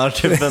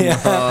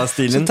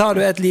 Bønna-stilen. Så tar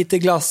du et lite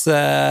glass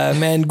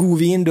med en god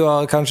vin du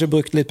har kanskje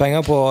brukt litt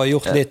penger på og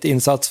gjort litt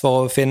innsats for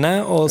å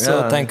finne, og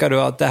så tenker du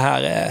at det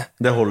her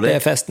det er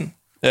festen.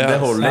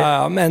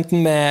 Enten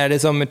med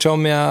liksom med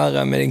chommier,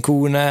 med din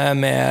kone,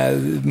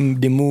 med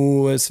din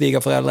mor,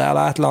 svigerforeldre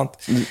eller et eller annet.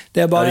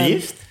 Det er bare... Er du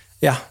gift?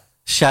 Ja.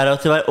 Shout-out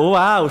til å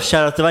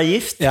være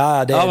gift.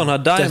 Ja, det er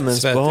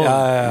diamonds på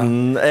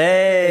hånden.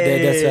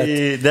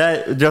 Det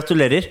er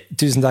gratulerer.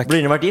 Tusen takk.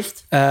 Blir dere vært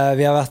gift?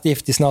 Vi har vært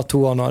gift i snart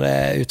 2 år nå. Det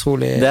er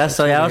utrolig. Jeg har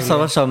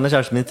vært sammen med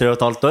kjæresten min 3,5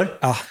 år.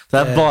 Så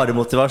det er bare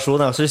motivasjon.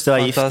 Jeg har også lyst til å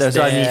være gift. Jeg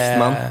er en gift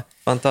mann.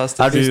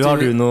 Fantastisk. Har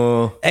du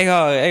noe? Jeg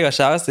har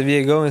kjæreste. Vi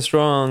er going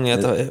strong.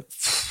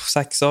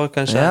 6 år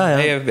kanskje.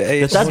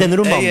 Dette den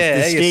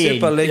romantiske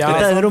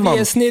gjengen.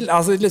 Vi snill,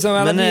 altså, liksom,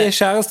 vi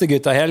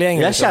kjærestegutter hele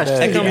gjengen.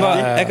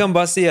 Jeg kan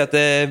bare si at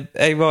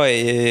jeg var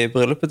i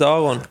bryllupet til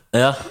Aron,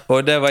 og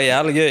det var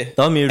jævlig gøy.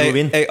 Det var mye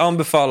rovin. Jeg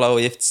anbefaler å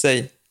gifte seg.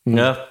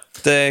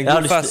 Det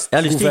god fest. Jeg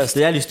har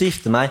lyst til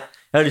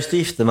å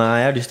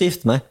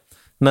gifte meg.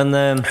 Men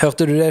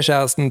hørte du det,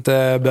 kjæresten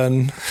til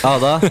Bønn?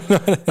 Ada,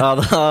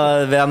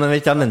 men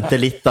jeg mente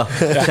litt da.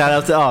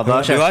 Kjære til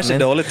Ada, du har ikke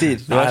dårlig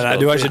tid. Nei,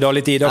 du har ikke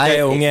dårlig tid.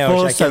 Dere unge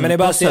og kjekke. Men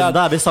jeg bare sier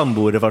at vi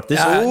samboere,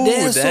 faktisk. Det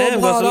så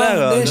bra da.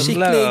 Det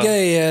skikkelig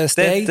gøy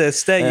steg. Det er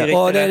steg i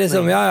riktig og det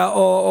liksom,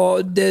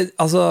 og det,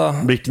 altså...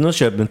 Blir ikke noen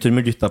kjøpentur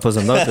med gutta på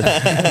søndag.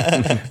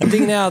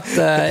 Tingen at,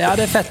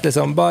 det er fett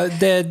liksom.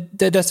 Det er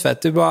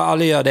dødsfett.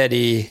 Alle gjør det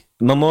de...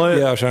 Man må,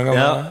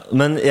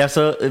 men vi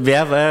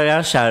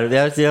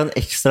har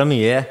ekstra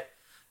mye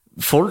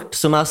folk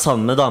som er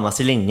sammen med dama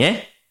si lenge.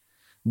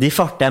 De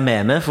farter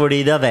jeg med,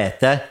 fordi da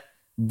vet jeg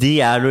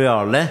de er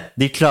lojale,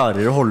 de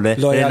klarer å holde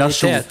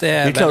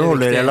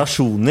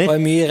relasjoner. Og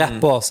i mye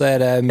rapper så er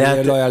det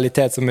mye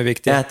lojalitet som er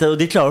viktig. Og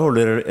de klarer å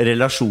holde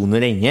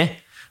relasjoner lenge.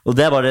 Og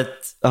det er bare i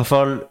hvert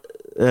fall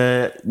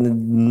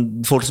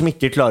folk som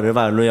ikke klarer å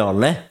være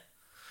lojale.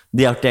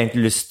 De har ikke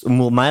egentlig lyst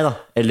mot meg da,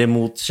 eller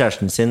mot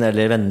kjæresten sin,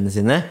 eller vennene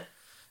sine.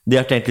 De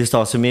har ikke egentlig lyst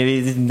til å ha så mye,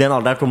 den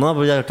alderen kommer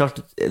da,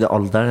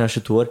 alderen er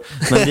 22 år,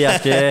 men de har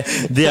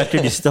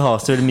ikke lyst til å ha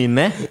så veldig mye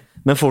med.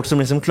 Men folk som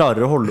liksom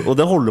klarer å holde, og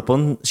det holder på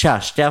en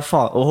kjæreste,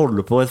 og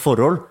holder på et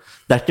forhold,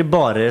 det er ikke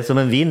bare som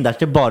en vin, det er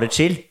ikke bare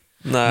chill.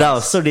 Nei. Det er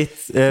også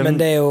litt... men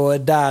det er jo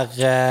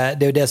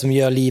det som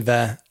gjør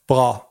livet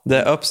bra.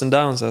 Det er ups and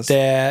downs, altså.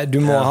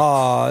 Du må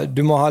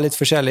ha litt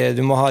forskjellige,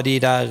 du må ha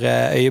de der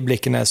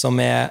øyeblikkene som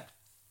er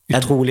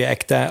utrolig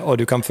ekte, og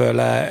du kan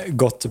føle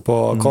godt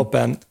på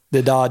kroppen.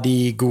 Det er da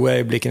de gode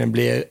øyeblikkene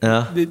blir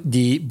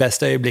de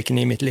beste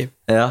øyeblikkene i mitt liv.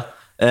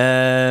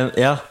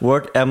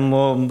 Word, jeg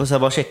må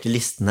bare sjekke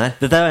listen her.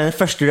 Dette er en av de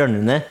første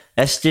rundene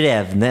jeg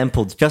skrev ned en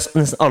podcast.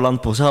 Nesten alle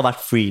andre på seg har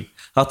vært free.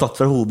 Jeg har tatt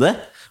fra hodet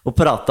og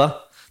pratet.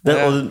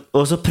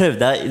 Og så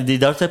prøvde jeg i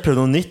dag, så jeg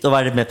prøvde noe nytt og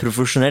være litt mer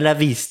profesjonell. Jeg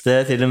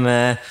viste til og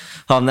med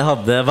han jeg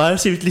hadde, hva er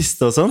det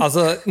liste og sånn?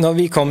 Altså, når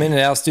vi kom inn i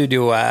det her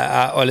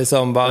studioet, og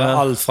liksom bare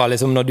alt fra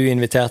liksom når du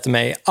inviterte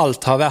meg,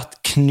 alt har vært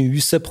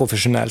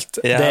knuseprofesjonelt.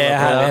 Det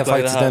her er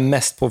faktisk den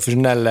mest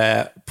profesjonelle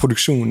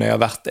produksjonen jeg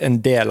har vært en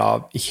del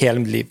av i hele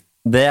mitt liv.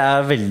 Det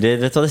er veldig,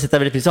 det setter jeg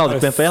veldig pris.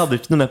 Jeg hadde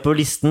ikke noe med på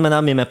listen, men jeg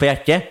har mye med på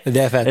hjertet. Det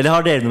er fett. Eller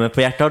har dere noe med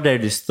på hjertet? Har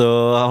dere lyst til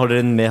å ha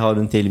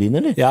en til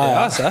vin, eller?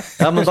 Ja,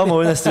 men da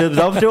må vi nesten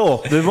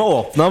vi må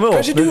åpne.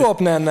 Kanskje du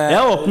åpner en... Jeg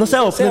åpner, så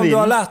jeg åpner vinen. Se om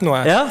du har lært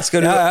noe. Ja.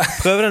 Skal du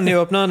prøve den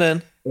nye åpneren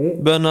din?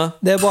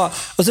 Bønna. Det er bra.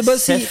 Og så bare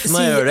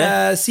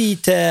si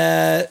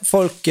til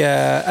folk,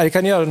 eller kan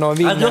gjøre det når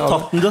viner... Du har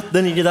tatt den,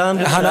 den ligger der.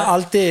 Han er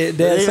alltid,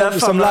 det er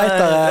som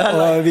leitere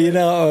og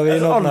viner og viner.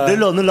 Jeg har aldri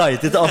lånet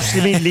lighter til Ask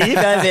i min liv.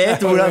 Jeg vet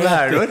hvordan det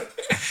er når.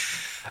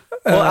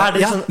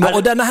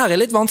 Og denne her er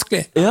litt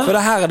vanskelig, for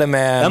det her er det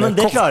med... Ja, men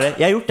det klarer jeg.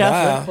 Jeg har gjort det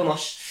før på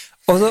norsk.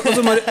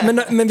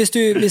 Men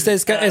hvis jeg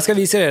skal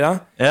vise deg da,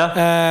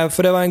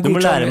 for det var en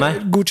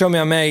god chommy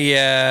av meg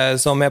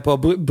som er på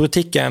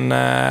butikken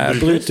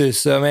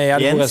Brutus, med i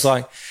Hjelbo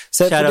restaurant.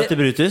 Kjære til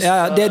Brutus.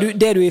 Det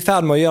du er i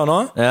ferd med å gjøre nå,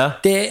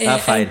 det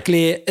er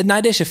egentlig... Nei,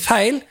 det er ikke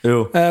feil.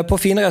 På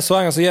fine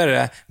restauranter så gjør de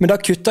det, men da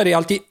kutter de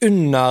alltid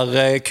under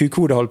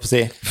Q-kode, holdt på å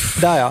si.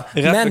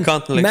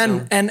 Men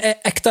en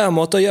ektere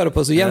måte å gjøre det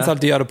på, så Jens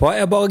alltid gjør det på,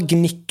 er bare å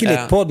gnikke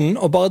litt på den,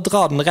 og bare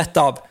dra den rett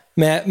av.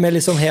 Med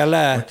liksom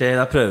hele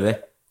da prøver vi.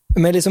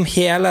 Med liksom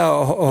hele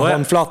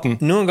håndflaten.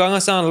 Noen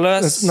ganger så er den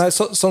løs. Nei,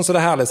 sånn som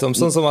det her liksom.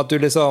 Sånn som at du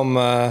liksom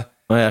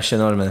jeg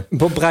skjønner hva du mener.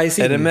 På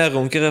breisiden. Er det mer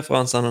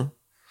runkereferanser nå?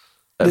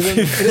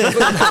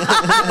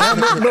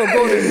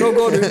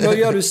 Nå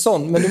gjør du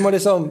sånn, men du må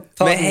liksom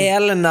ta med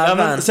hele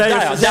nerven.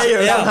 Jeg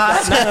gjør den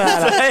her.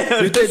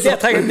 Det er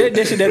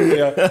ikke det du må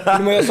gjøre. Du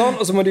må gjøre sånn,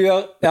 og så må du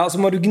gjøre, så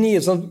må du gni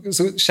sånn,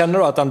 så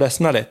kjenner du at den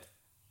løsner litt.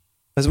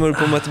 Og så må du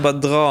på en måte bare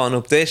dra den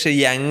opp. Det er ikke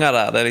gjenger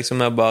der. Det er liksom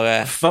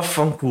bare... Hva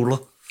faen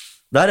cola?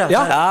 Der,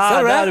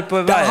 ser du det?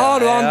 Der har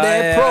du den.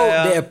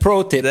 Det er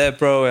pro-tip. Det er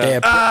pro,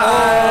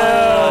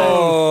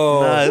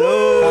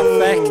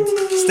 Perfekt.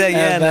 Steg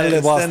 1.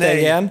 Veldig bra,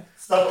 steg 1.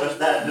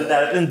 Det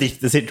er en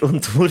dikte sitt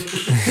kontor.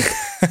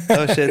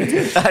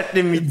 Shit. Kjære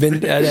til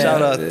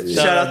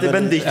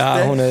Benedikte.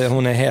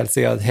 Hun er helt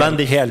sikkert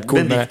helt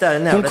cool med.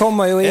 Hun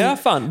kommer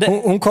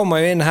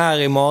jo inn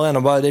her i morgen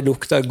og bare det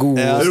lukter god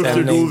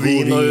stemning, god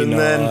vin.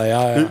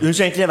 Hun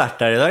skulle egentlig vært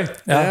der i dag,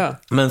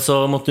 men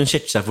så måtte hun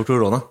sjekke seg for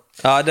korona.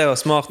 Ja, det var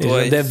smart.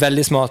 Det er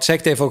veldig smart.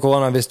 Sjekk deg for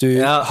korona hvis du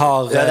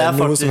har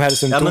noe som helst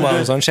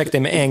symptomer. Sjekk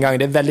deg med en gang,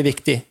 det er veldig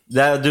viktig.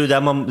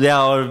 Jeg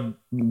har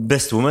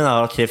bestemor min, jeg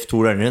har kreft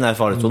 2 ganger, hun er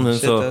farlig sånn,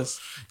 så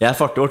jeg er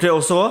fartig.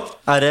 Og så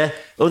er det,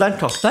 og det er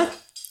en katt der.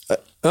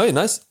 Oi,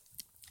 nice.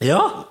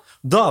 Ja,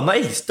 dama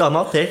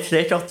har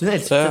 3 katter, hun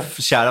elsker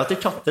kjære til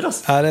katter,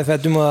 altså. Ja, det er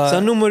fett, Så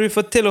nå må du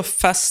få til å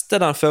feste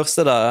den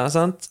første der,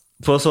 sant?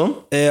 På sånn?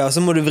 Ja, så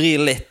må du vri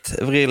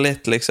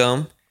litt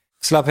liksom.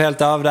 Slapp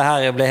helt av, det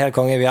her blir helt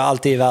konge, vi har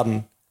alltid i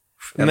verden.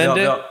 Men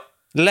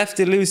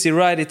Lefty loosey,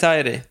 righty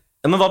tighty.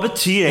 Men hva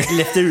betyr egentlig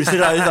lefty loosey,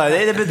 righty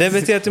tighty? Det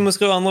betyr at du må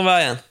skru andre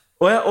veien.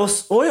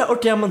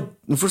 Åja, men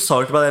hvorfor sa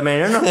du ikke hva det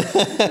mener da?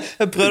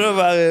 Jeg prøvde å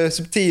være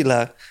subtil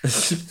her.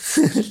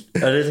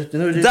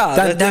 Der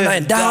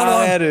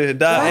er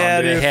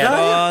du,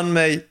 faen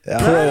meg.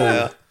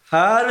 Ja.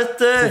 Her, vet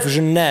du.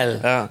 Profesjonell.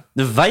 Ja.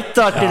 Du vet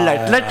da, ikke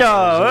lett da.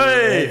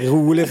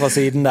 Rolig fra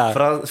siden der.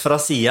 Fra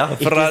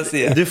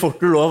siden. Du får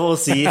ikke lov å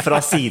si fra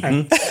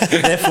siden.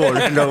 Det får du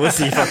ikke lov å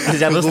si,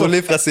 faktisk.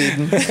 Rolig fra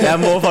siden. Jeg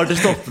må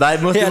faktisk stoppe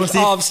deg.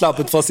 Helt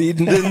avslappet fra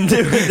siden.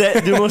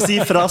 Du må si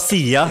fra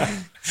siden.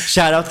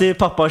 Skjæra til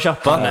pappa og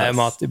kjappa. Han er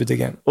mat i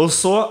butikken. Og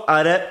så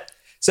det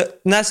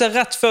så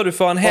rett før du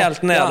får han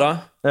helt ned da.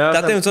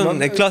 Dette er jo en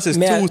sånn klassisk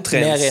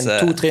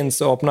to-trinns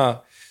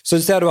åpner. Så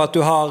ser du at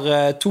du har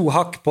 2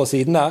 hakk på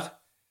siden der.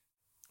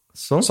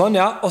 Sånn,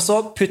 ja. Og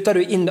så putter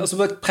du inn, og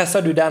så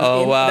presser du den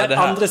inn. Wow, den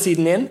andre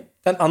siden inn.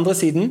 Den andre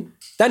siden.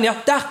 Den, ja,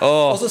 der!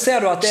 Og så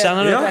ser du at det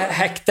er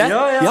hekte.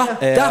 Ja,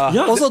 der.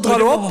 Og så drar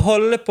du opp.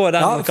 Holde på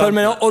den. Ja, følg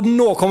med nå. Og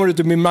nå kommer du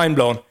til å bli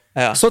mindblown.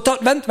 Ja. Så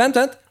vent.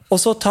 Og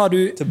så tar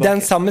du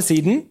den samme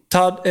siden,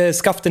 tar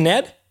skaftet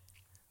ned,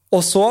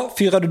 og så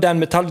fyrer du den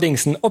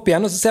metalldingsen opp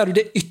igjen, og så ser du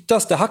det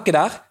ytterste hakket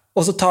der,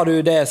 og så tar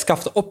du det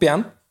skaftet opp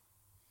igjen.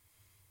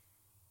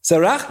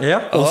 Ser du der? Ja.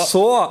 Og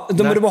så,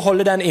 da må du bare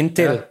holde den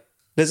inntil.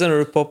 Litt sånn når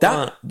du popper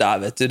den. Der,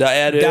 vet du, der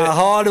er du. Der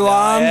har du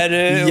han.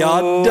 Ja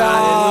da.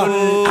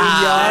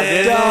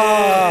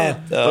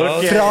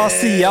 Fra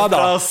siden da.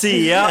 Fra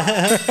siden.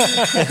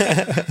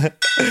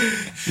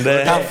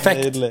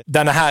 Perfekt.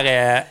 Denne her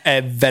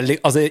er veldig,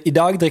 altså i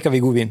dag drikker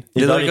vi god vin.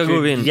 Vi drikker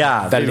god vin.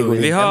 Veldig god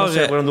vin. Vi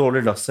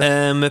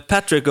har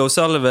Patrick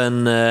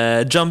O'Sullivan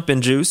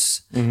Jumpin'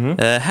 Juice,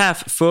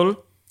 Half Full.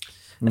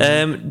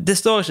 Det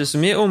står ikke så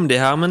mye om de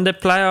her, men det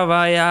pleier å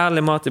være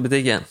jævlig mat i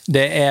butikken.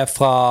 Det er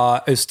fra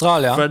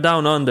Australia. Fra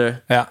Down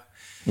Under. Ja.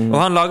 Og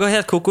han lager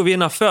helt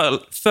koko-viner. Før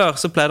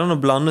så pleide han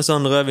å blande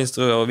sånn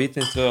rødvinstrøer og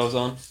hvitvinstrøer og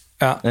sånn.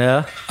 Ja.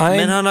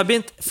 Men han har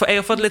begynt, for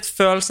jeg har fått litt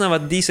følelsen av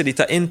at de som de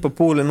tar inn på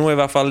polet nå i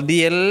hvert fall, de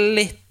er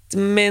litt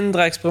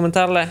mindre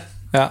eksperimentelle.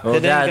 Ja.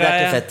 Det er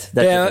ikke fett.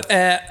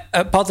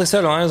 Patrick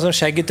Sullivan er en sånn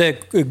skjeggete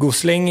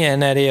gosling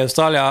nede i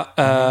Australia,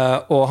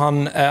 og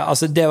han,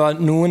 altså det var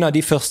noen av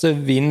de første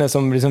vinene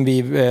som liksom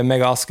vi,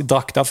 meg og Ask,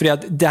 drakk da, fordi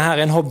at det her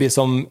er en hobby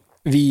som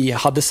vi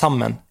hadde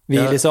sammen. Vi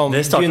liksom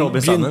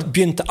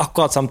begynte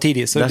akkurat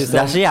samtidig. Så det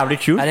er så jævlig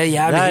kult.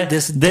 Ja,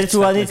 det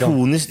tror jeg er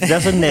ikonisk. Det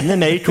er så nevner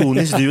mer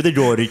ikonisk du, det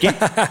går ikke.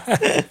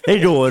 Det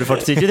går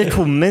faktisk ikke. Det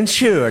kom med en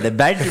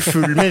kjølebag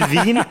full med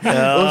vin,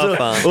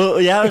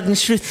 og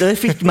jeg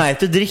fikk meg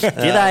til å drikke.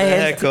 Det er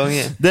helt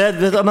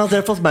man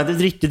har fått meg til å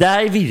drikke. Det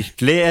er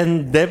virkelig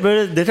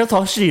det kan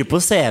ta styr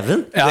på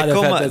CV-en. Ja,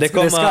 det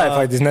skal jeg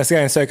faktisk neste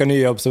gang jeg søker ny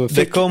jobb, så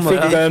fikk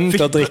bønnen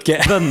til å drikke.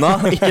 Bønna,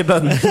 ikke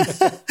bønnen.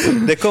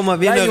 Det kommer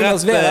vin og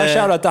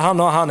rapp. Han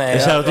er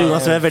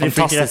Jonas er veldig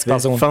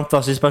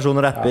fantastisk person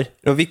og rapper.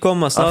 Og vi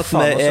kommer snart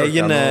med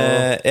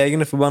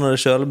egne forbannede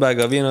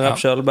kjølebager. Vin og rapp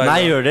kjølebager.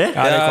 Nei, gjør det?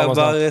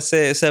 Bare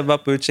se bare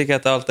på utkikk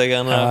etter alt det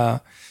greiene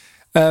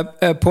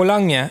der.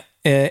 Poenget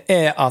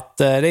er at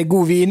det er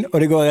god vin, og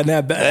det går i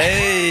nebbe.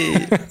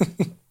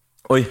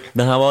 Oi,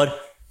 den her var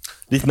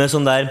litt mer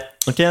sånn der.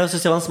 Ok, jeg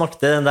synes jeg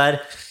smakte den der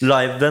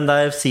live, den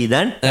der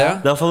sideren.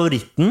 Det var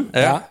favoritten.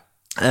 Ja.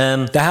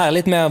 Det her er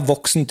litt mer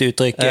voksent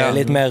uttrykk,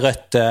 litt mer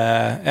rødt.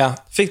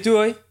 Fikk du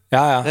også?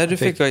 Ja, du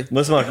fikk også.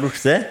 Må smake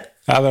lukte?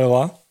 Ja, veldig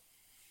bra.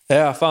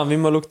 Ja, faen, vi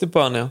må lukte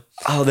på den,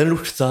 den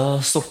lukta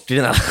sorter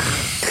i den.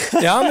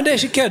 Ja, men det er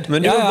ikke kødd.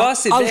 Men det er ikke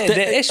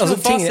noe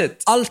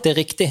fasit. Alt er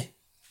riktig.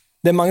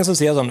 Det er mange som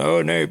sier sånn,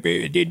 nei,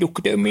 det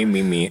lukter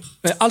mi.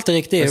 Alt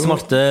er riktig. Det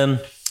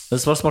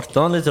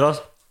smakte han litt rart.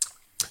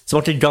 Det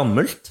smakte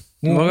gammelt.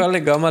 Det var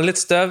veldig gammelt,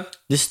 litt støv.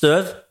 Litt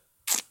støv.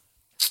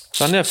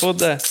 Den er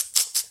fått det.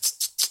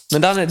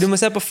 Men du må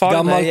se på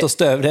fargen. Gammelt og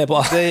støv, det er bra.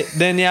 Det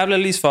er en jævlig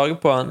lys farge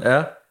på den.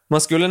 Man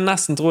skulle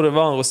nesten tro det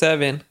var en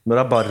rosévin.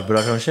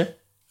 Rabarbra, kanskje?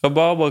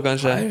 Rabarbra,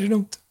 kanskje. Nei, det er ikke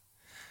dumt.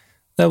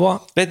 Det er bra.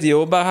 Litt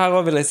jordbær her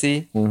også, vil jeg si.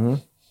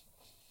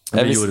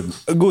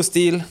 God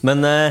stil.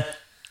 Men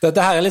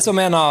dette her er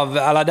liksom en av,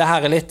 eller det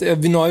her er litt,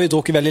 nå har vi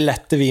drukket veldig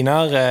lette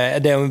viner.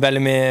 Det er jo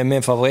veldig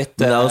min favoritt.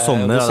 Det er jo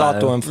sommer.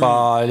 Rosatoen fra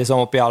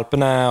liksom oppe i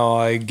Alpene,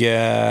 og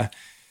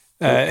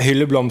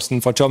hylleblomsten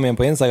fra Chommien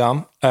på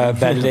Instagram,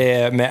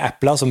 veldig med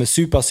epler som er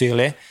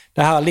supersyrlig.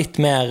 Det her er litt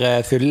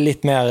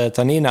mer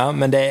tanniner,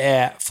 men det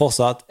er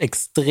fortsatt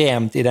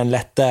ekstremt i den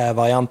lette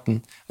varianten.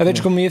 Jeg vet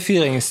ikke hvor mye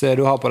fyrings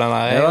du har på den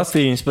her. Det var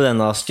fyrings på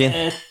denne, Askin.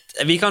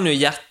 Vi kan jo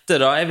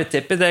gjette da. Jeg vil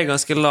tippe det er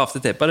ganske lavt.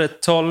 Jeg tipper det er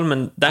 12,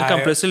 men den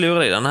kan plutselig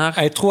lure deg, denne her.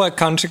 Jeg tror jeg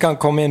kanskje kan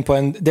komme inn på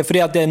en... Det er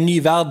fordi at det er en ny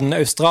verden.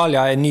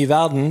 Australia er en ny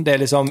verden. Det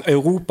er liksom...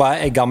 Europa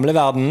er gamle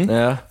verden.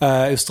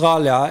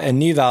 Australia er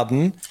en ny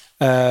verden.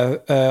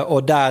 Og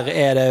der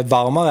er det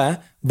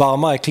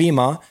varmere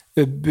klima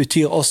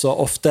betyr også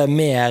ofte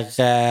mer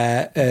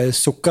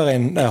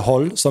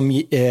sukkerinnhold som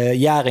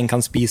gjæring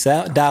kan spise,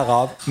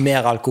 derav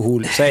mer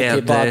alkohol. Så jeg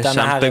tipper at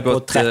denne her er på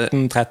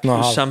 13,5.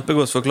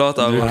 Kjempegodt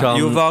forklart.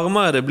 Jo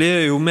varmere det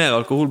blir, jo mer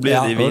alkohol blir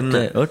det i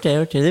vinene. Ok,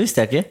 det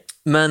visste jeg ikke.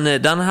 Men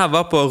denne her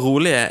var på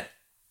rolige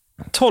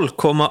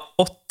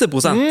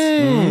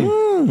 12,8%.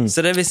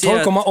 Så det vil si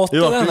at 12,8 Vi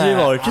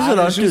var ikke så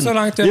langt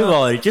unna. Vi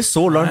var ikke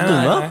så langt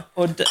unna.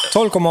 Og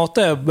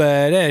 12,8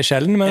 det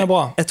sjelden, men det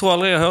bra. Jeg tror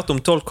aldri jeg har hørt om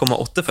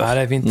 12,8 før. Ja,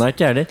 det fint. Nei,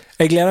 ikke jeg det.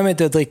 Jeg gleder meg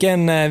til å drikke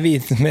en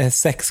vin med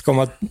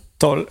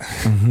 6,12.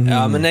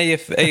 Ja, men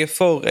jeg er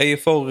for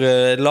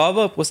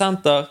lavere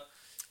prosenter,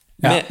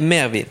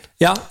 mer vin.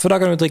 Ja, for da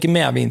kan du drikke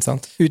mer vin,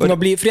 sant? Uten å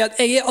bli, fordi at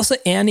jeg er også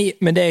enig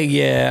med deg,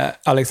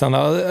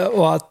 Alexander,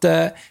 og at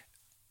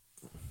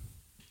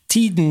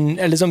tiden,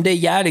 eller som det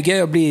jævlig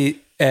gøy å bli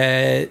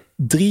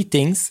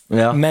dritings,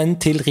 men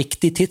til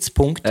riktig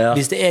tidspunkt.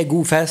 Hvis det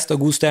god fest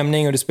og god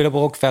stemning, og du spiller på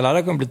Rockefeller,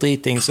 da kan du bli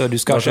dritings, og du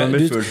skal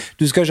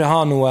ikke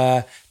ha noe,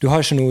 du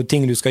har ikke noe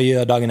ting du skal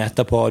gjøre dagen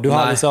etterpå. Du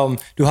har liksom,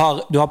 du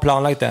har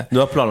planlagt det. Du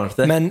har planlagt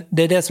det. Men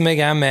det det som jeg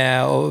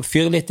med å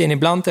fyre litt inn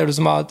iblant, det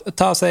liksom å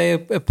ta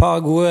seg et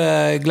par gode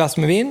glass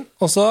med vin,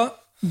 og så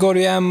går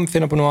du hjem,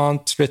 finner på noe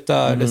annet,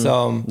 slutter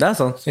liksom. Det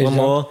sant.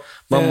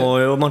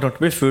 Man kan ikke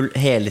bli full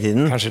hele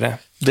tiden. Kanskje det.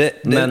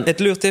 Men et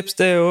lurt tips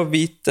det å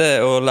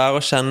vite og lære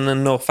å kjenne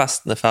når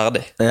festen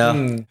ferdig. Ja.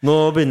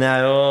 Nå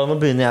begynner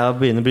jeg å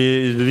bli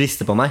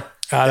riste på meg.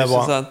 Ja, det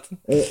bra.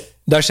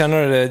 Da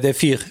kjenner du det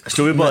fyr.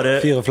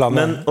 Fyr og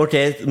flamme. Men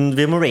ok,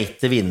 vi må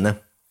rate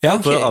vinene. Ja,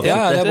 det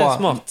er bra.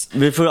 Smart.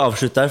 Vi får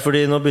avslutte her,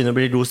 fordi nå begynner det å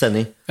bli god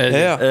stemning.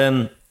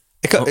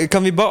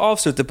 Kan vi bare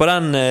avslutte på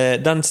den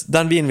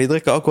vinen vi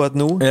drikker akkurat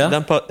nå?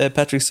 Den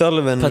Patrick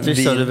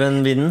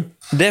Sullivan-vinen.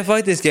 Det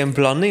faktisk en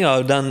blanding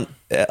av den,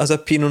 altså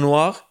Pinot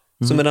Noir,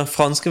 som den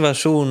franske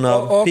versjonen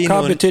av Pinot. Og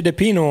hva betyr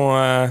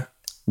Pinot?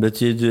 Det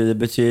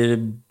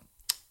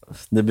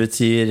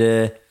betyr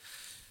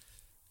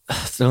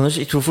hvorfor må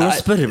du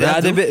spørre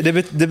meg?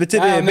 Det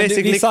betyr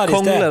basically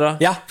kongle da.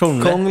 Ja,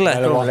 kongle.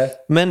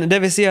 Men det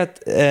vil si at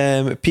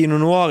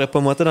Pinot Noir på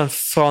en måte den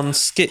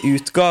franske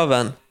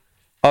utgaven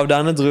av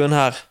denne druen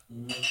her.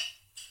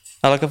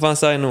 Eller hva faen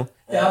sier jeg nå?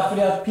 Ja,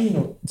 fordi at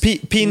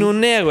Pinot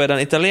Nero den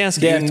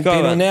italienske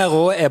utgaven. Pinot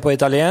Nero på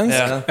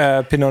italiensk,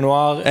 Pinot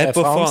Noir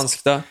på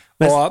fransk da.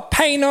 Og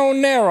Pinot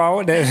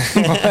Nero det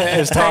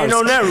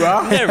Pinot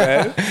Nero.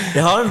 Jeg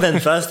har en venn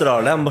fra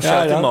Australia, han må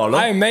kjøre til Malo.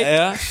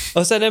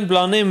 Og så det en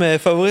blanding med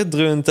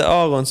favorittdruen til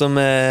Aron som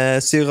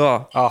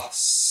Syrah.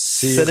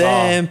 Så det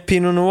en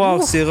Pinot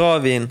Noir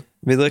Syrah-vin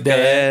vi drikker.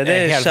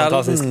 Det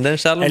sjelden.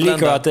 Jeg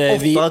liker at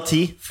 8 av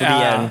 10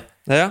 fordi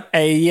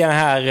jeg gir den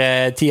her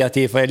 10 av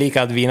 10, for jeg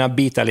liker at viner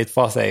biter litt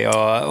fra seg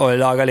og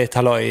lager litt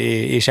halloi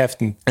i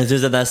kjeften. Jeg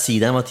synes det der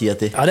sideren var 10 av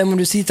 10. Ja, det må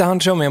du si til han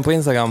showmien på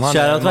Instagram.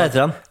 Kjære, hva heter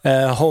han?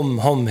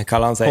 Hom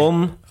kaller han seg.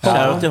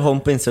 Kjære til Hom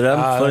på Instagram,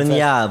 for en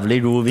jævlig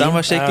god vin. Den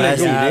var skikkelig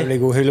jævlig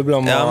god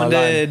hulleblom. Ja, men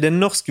det er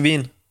norsk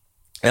vin.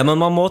 Ja, men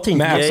man må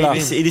tenke i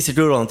disse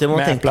koronatiden,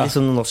 man må tenke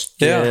liksom norsk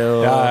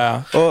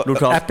og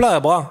lokalt.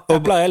 Epler bra.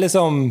 Epler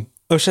liksom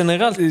og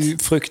generelt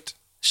frukt.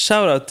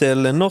 Shoutout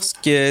til norsk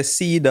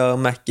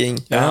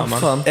sidermekking.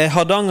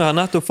 Hardanger har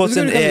nettopp fått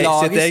sitt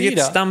eget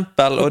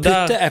stempel. Og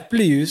putte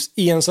eplejus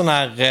i en sånn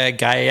her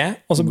greie,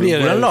 og så blir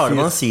Hvordan lager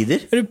man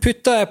sider? Du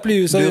putter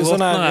eplejus i en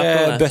sånn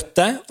her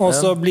bøtte, og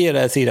så blir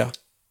det sider.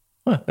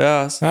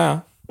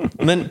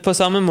 Men på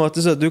samme måte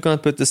så at du kan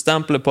putte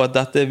stempelet på at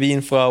dette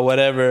vin fra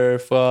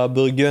whatever, fra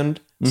Burgund,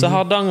 så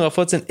har Hardanger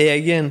fått sitt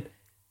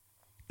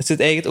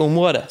eget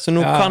område. Så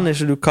nå kan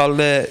ikke du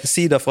kalle det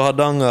sider fra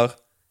Hardanger.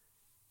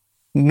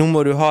 Nå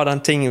må du ha den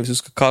tingen hvis du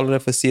skal kalle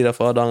det for sider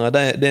fra Hardanger.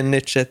 Det er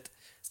nytt shit.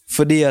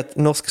 Fordi at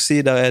norsk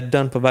sider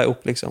dønn på vei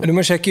opp, liksom. Du må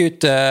sjekke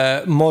ut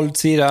Mold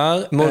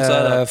sider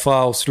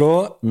fra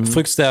Oslo,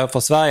 fruktsteder fra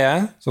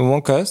Sverige, som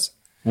Wonkers.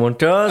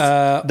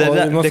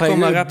 Det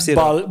kommer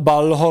rapsider.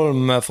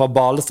 Ballholm fra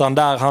Balestrand,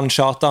 der han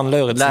Kjartan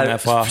Lauritsen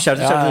fra. Hva skjer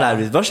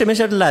med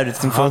Kjartan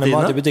Lauritsen for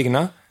tiden?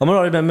 Han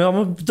må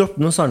droppe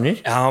noen sanger.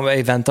 Ja,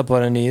 jeg venter på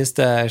den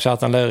nyeste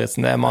Kjartan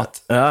Lauritsen, det mat.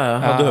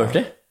 Har du hørt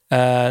det?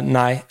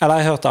 Nei,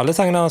 eller jeg har hørt alle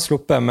sangene han har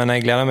sluppet, men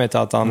jeg gleder meg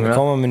til at han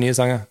kommer med nye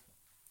sanger.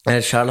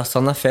 Charles,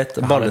 han fet.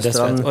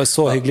 Ballestrand. Og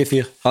så hyggelig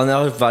fyr.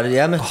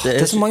 Det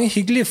er så mange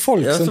hyggelige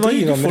folk som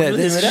driver med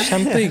det. Det er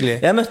kjempehyggelig.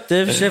 Jeg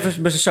møtte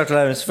Charles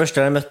Lauritsen første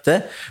gang jeg møtte,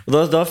 og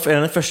da var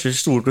en av de første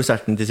store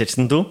konserten til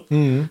 62.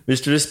 Vi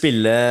skulle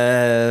spille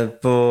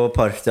på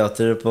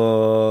Parkteater på,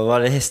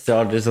 var det Hester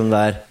aldri sånn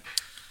der?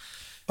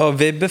 Og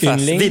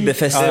Vibbefest. Det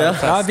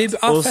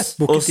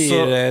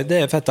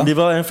er fett da. De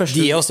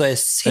også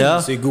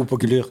sinnssykt gode på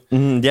kultur.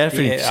 De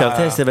flinke til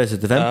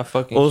HCB75.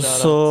 Og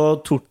så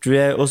tok vi,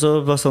 og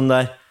så var sånn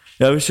der,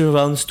 vi skulle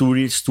være en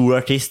stor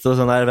artist, og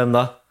sånn der, hvem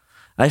da?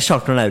 Nei,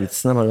 Kjartan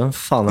Lauritsen. Jeg bare, hvem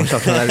faen er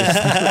Kjartan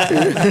Lauritsen?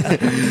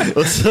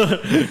 Og så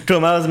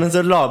kom jeg, men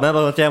så la jeg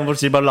må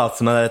bare late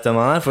som jeg vet hvem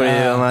han fordi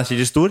han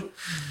skikkelig stor.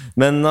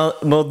 Men,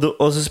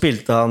 og så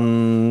spilte han,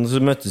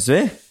 så møttes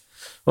vi,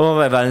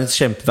 og være en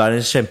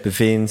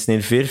kjempefin,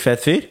 snill fyr,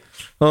 fet fyr.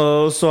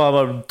 Og så har jeg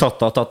bare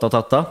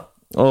tatta.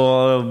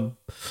 Og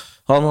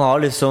han har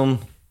liksom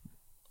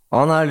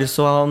han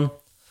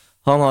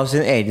Han har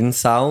sin egen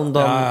sound,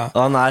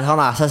 han er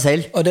seg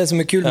selv. Og det som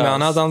kult med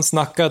han at han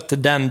snakker til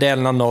den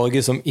delen av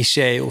Norge som ikke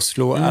er i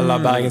Oslo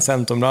eller Bergen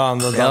sentrum. Da. Han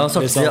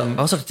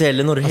snakker til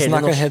hele Norge. Han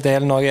snakker helt til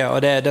hele Norge,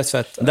 og det er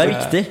dødsfett. Det er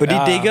viktig. Og de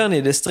digger han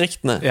i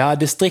distriktene. Ja,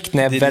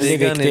 distriktene er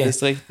veldig viktig.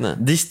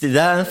 Det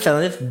er en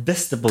av de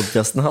beste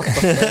podcastene jeg har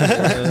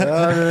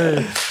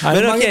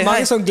hatt.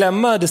 Mange som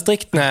glemmer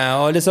distriktene,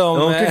 og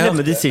liksom,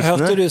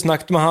 hørte du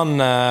snakket med han...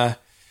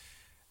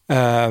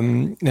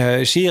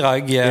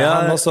 Chirag,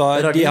 han også,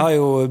 de har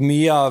jo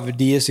mye av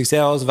deres suksess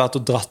har også vært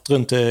og dratt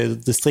rundt til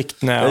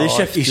distriktene. Ja, de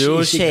kjøpte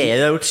jo Skien, de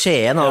har gjort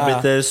Skien har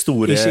blitt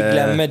store. Ikke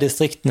glemme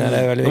distriktene, det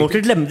er veldig viktig. Må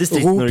ikke glemme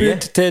distriktene. Rop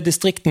ut til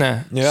distriktene.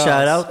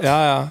 Shout out.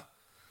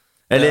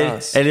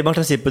 Eller man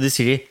kan si på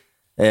distrikt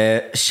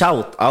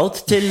shout out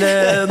til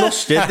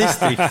norske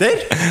distrikter.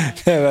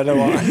 Det er veldig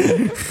bra.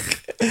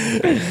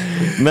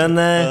 Men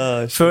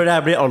før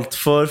det blir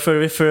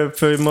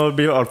før vi må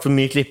bli alt for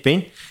mye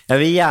klipping, jeg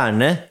vil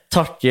gjerne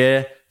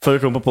takke for å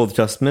komme på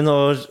podcasten min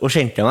og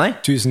skjenke meg.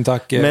 Tusen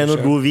takk. Med noe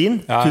god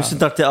vin. Tusen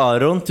takk til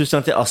Aron, tusen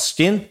takk til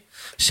Askin.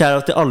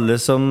 Kjære til alle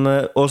som...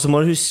 Og så må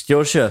du huske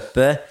å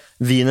kjøpe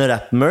Vin og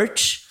Rap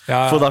merch,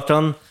 for da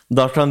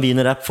kan Vin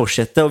og Rap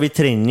fortsette, og vi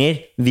trenger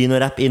Vin og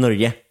Rap i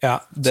Norge. Ja,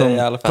 det er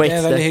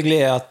veldig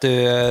hyggelig at du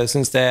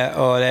synes det,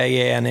 og jeg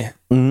er enig.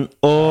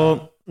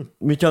 Og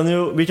vi kan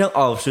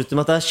avslutte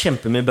med at det er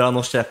kjempemye bra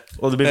norsk rap,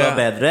 og det blir bare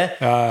bedre.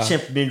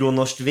 Kjempemye god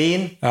norsk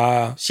vin,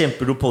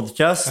 kjempegod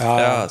podcast.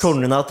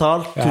 Kongen har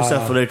talt. Tusen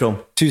takk for dere kom.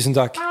 Tusen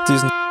takk.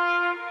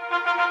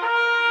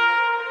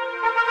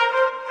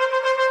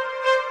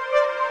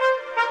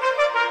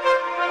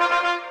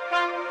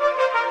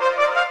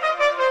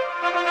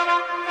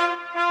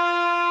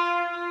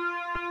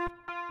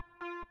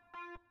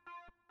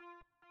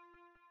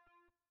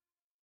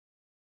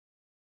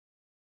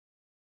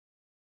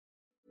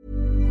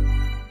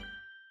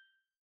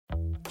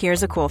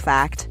 Here's a cool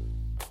fact.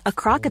 A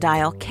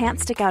crocodile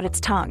can't stick out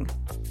its tongue.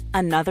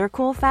 Another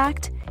cool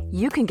fact,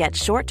 you can get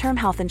short-term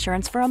health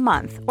insurance for a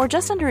month or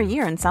just under a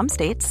year in some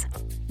states.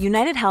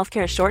 United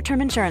Healthcare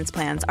short-term insurance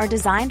plans are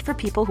designed for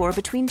people who are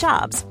between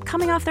jobs,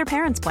 coming off their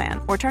parents'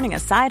 plan, or turning a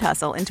side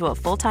hustle into a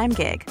full-time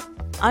gig.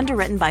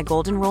 Underwritten by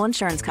Golden Rule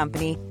Insurance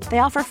Company, they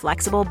offer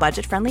flexible,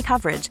 budget-friendly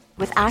coverage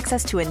with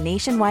access to a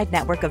nationwide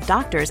network of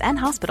doctors and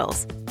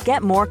hospitals.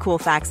 Get more cool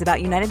facts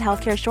about United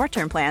Healthcare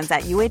short-term plans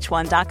at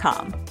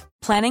uh1.com.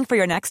 Planning for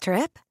your next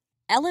trip?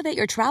 Elevate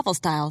your travel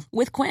style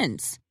with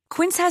Quince.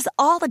 Quince has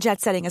all the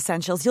jet-setting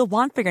essentials you'll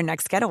want for your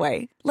next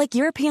getaway, like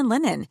European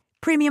linen,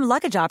 premium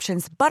luggage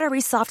options,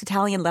 buttery soft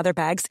Italian leather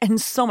bags,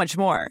 and so much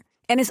more.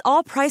 And is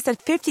all priced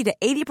at 50 to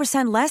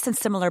 80% less than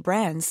similar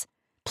brands.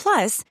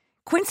 Plus,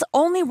 Quince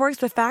only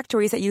works with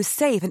factories that use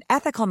safe and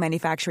ethical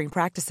manufacturing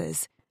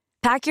practices.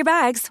 Pack your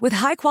bags with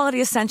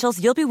high-quality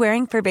essentials you'll be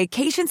wearing for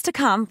vacations to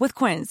come with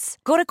Quince.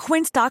 Go to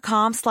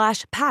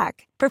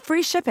quince.com/pack for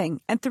free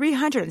shipping and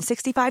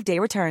 365-day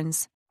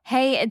returns.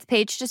 Hey, it's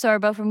Paige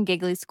DeSorbo from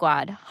Giggly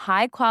Squad.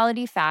 High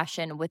quality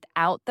fashion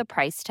without the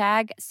price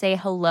tag. Say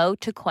hello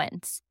to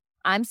Quince.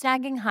 I'm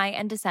snagging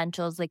high-end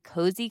essentials like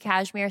cozy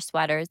cashmere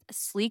sweaters,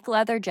 sleek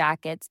leather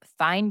jackets,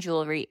 fine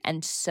jewelry,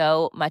 and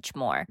so much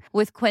more.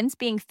 With Quince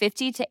being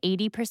 50 to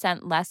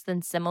 80% less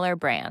than similar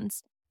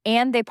brands.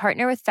 And they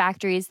partner with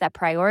factories that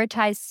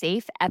prioritize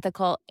safe,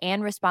 ethical,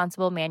 and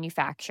responsible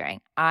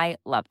manufacturing. I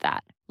love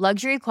that.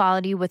 Luxury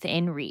quality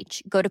within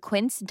reach. Go to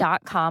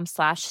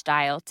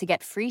quince.com/style to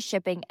get free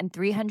shipping and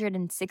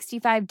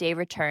 365-day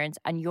returns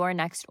on your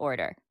next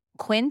order.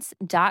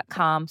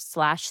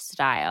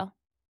 Quince.com/style.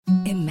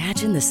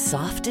 Imagine the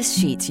softest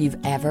sheets you've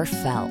ever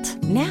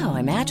felt. Now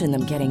imagine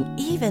them getting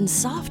even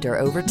softer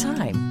over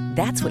time.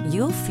 That's what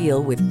you'll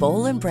feel with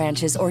Boll &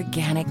 Branch's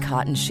organic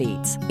cotton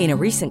sheets. In a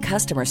recent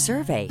customer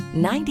survey,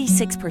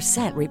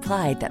 96%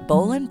 replied that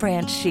Boll &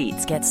 Branch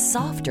sheets get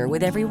softer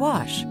with every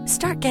wash.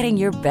 Start getting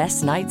your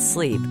best night's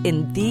sleep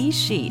in these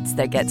sheets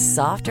that get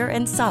softer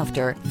and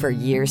softer for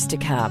years to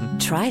come.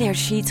 Try their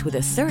sheets with a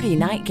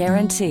 30-night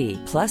guarantee.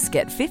 Plus,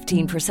 get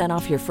 15%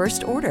 off your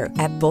first order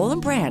at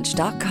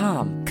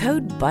bollandbranch.com.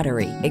 Code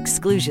BUTTERY.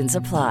 Exclusions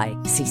apply.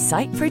 See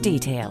site for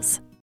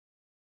details.